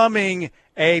becoming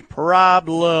a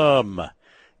problem.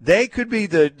 They could be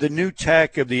the new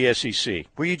Tech of the SEC,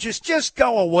 where you just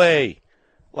go away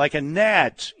like a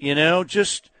gnat,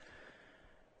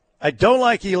 I don't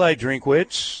like Eli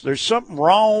Drinkwitz. There's something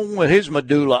wrong with his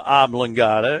medulla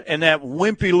oblongata and that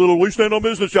wimpy little, we stand on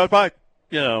business, Josh Pike.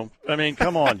 Come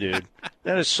on, dude.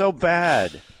 That is so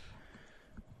bad.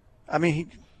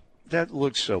 That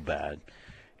looks so bad.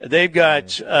 They've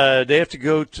got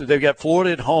they've got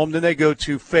Florida at home, then they go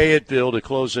to Fayetteville to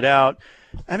close it out.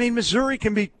 Missouri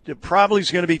probably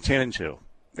is going to be 10-2.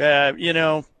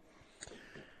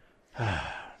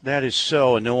 That is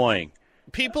so annoying.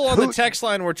 People on the text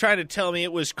line were trying to tell me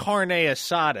it was carne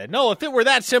asada. No, if it were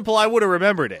that simple, I would have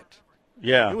remembered it.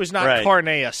 Yeah, it was not carne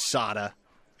asada.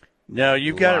 No,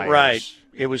 you got it right.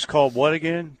 It was called what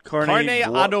again? Carne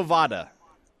adobada.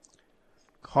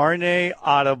 Carne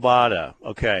adobada.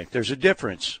 Okay, there's a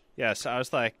difference. Yes, I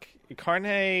was like, carne,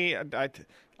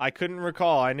 I couldn't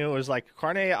recall. I knew it was like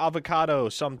carne avocado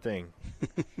something.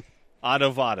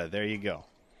 Adovada, there you go.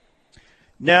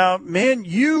 Now, man,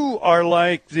 you are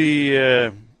like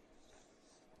you're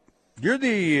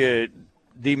the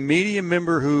media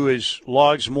member who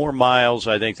logs more miles,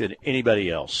 I think, than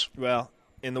anybody else. Well,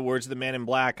 in the words of the man in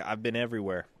black, I've been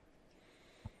everywhere.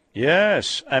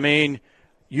 Yes,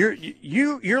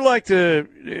 you're like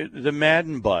the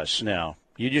Madden bus now.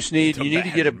 You just need to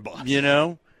get bus.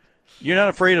 You're not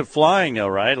afraid of flying though,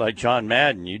 right? Like John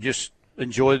Madden. You just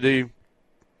enjoy Do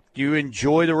you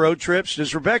enjoy the road trips?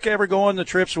 Does Rebecca ever go on the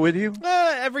trips with you?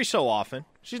 Every so often.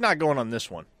 She's not going on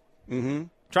this one. Mm-hmm.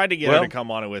 Tried to get her to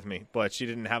come on it with me, but she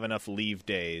didn't have enough leave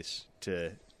days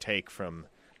to take from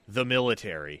the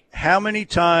military. How many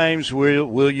times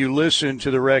will you listen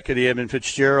to the wreck of the Edmund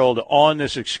Fitzgerald on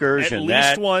this excursion? At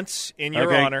least once, in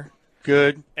your honor.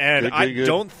 Good. And good.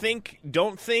 don't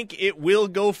think it will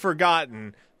go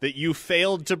forgotten that you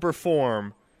failed to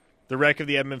perform the wreck of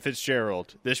the Edmund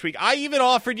Fitzgerald this week. I even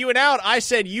offered you an out. I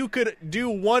said you could do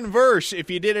one verse if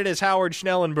you did it as Howard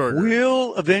Schnellenberger.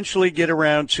 We'll eventually get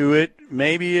around to it.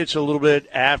 Maybe it's a little bit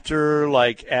after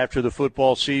the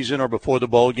football season or before the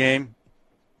bowl game.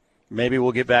 Maybe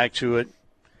we'll get back to it.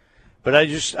 But I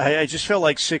just felt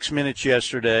like 6 minutes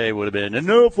yesterday would have been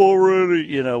enough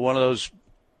already. One of those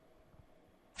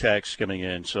texts coming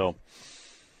in. So,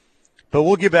 but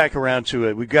we'll get back around to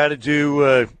it. We've got to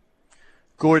do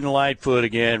Gordon Lightfoot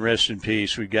again. Rest in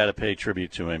peace. We've got to pay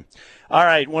tribute to him. All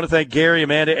right. Want to thank Gary,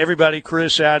 Amanda, everybody,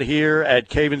 Chris out here at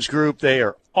Cavens Group. They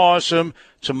are awesome.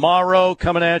 Tomorrow,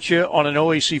 coming at you on an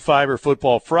OAC Fiber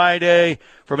Football Friday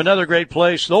from another great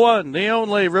place, the one, the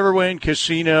only Riverwind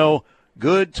Casino.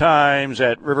 Good times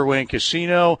at Riverwind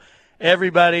Casino.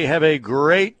 Everybody have a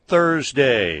great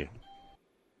Thursday.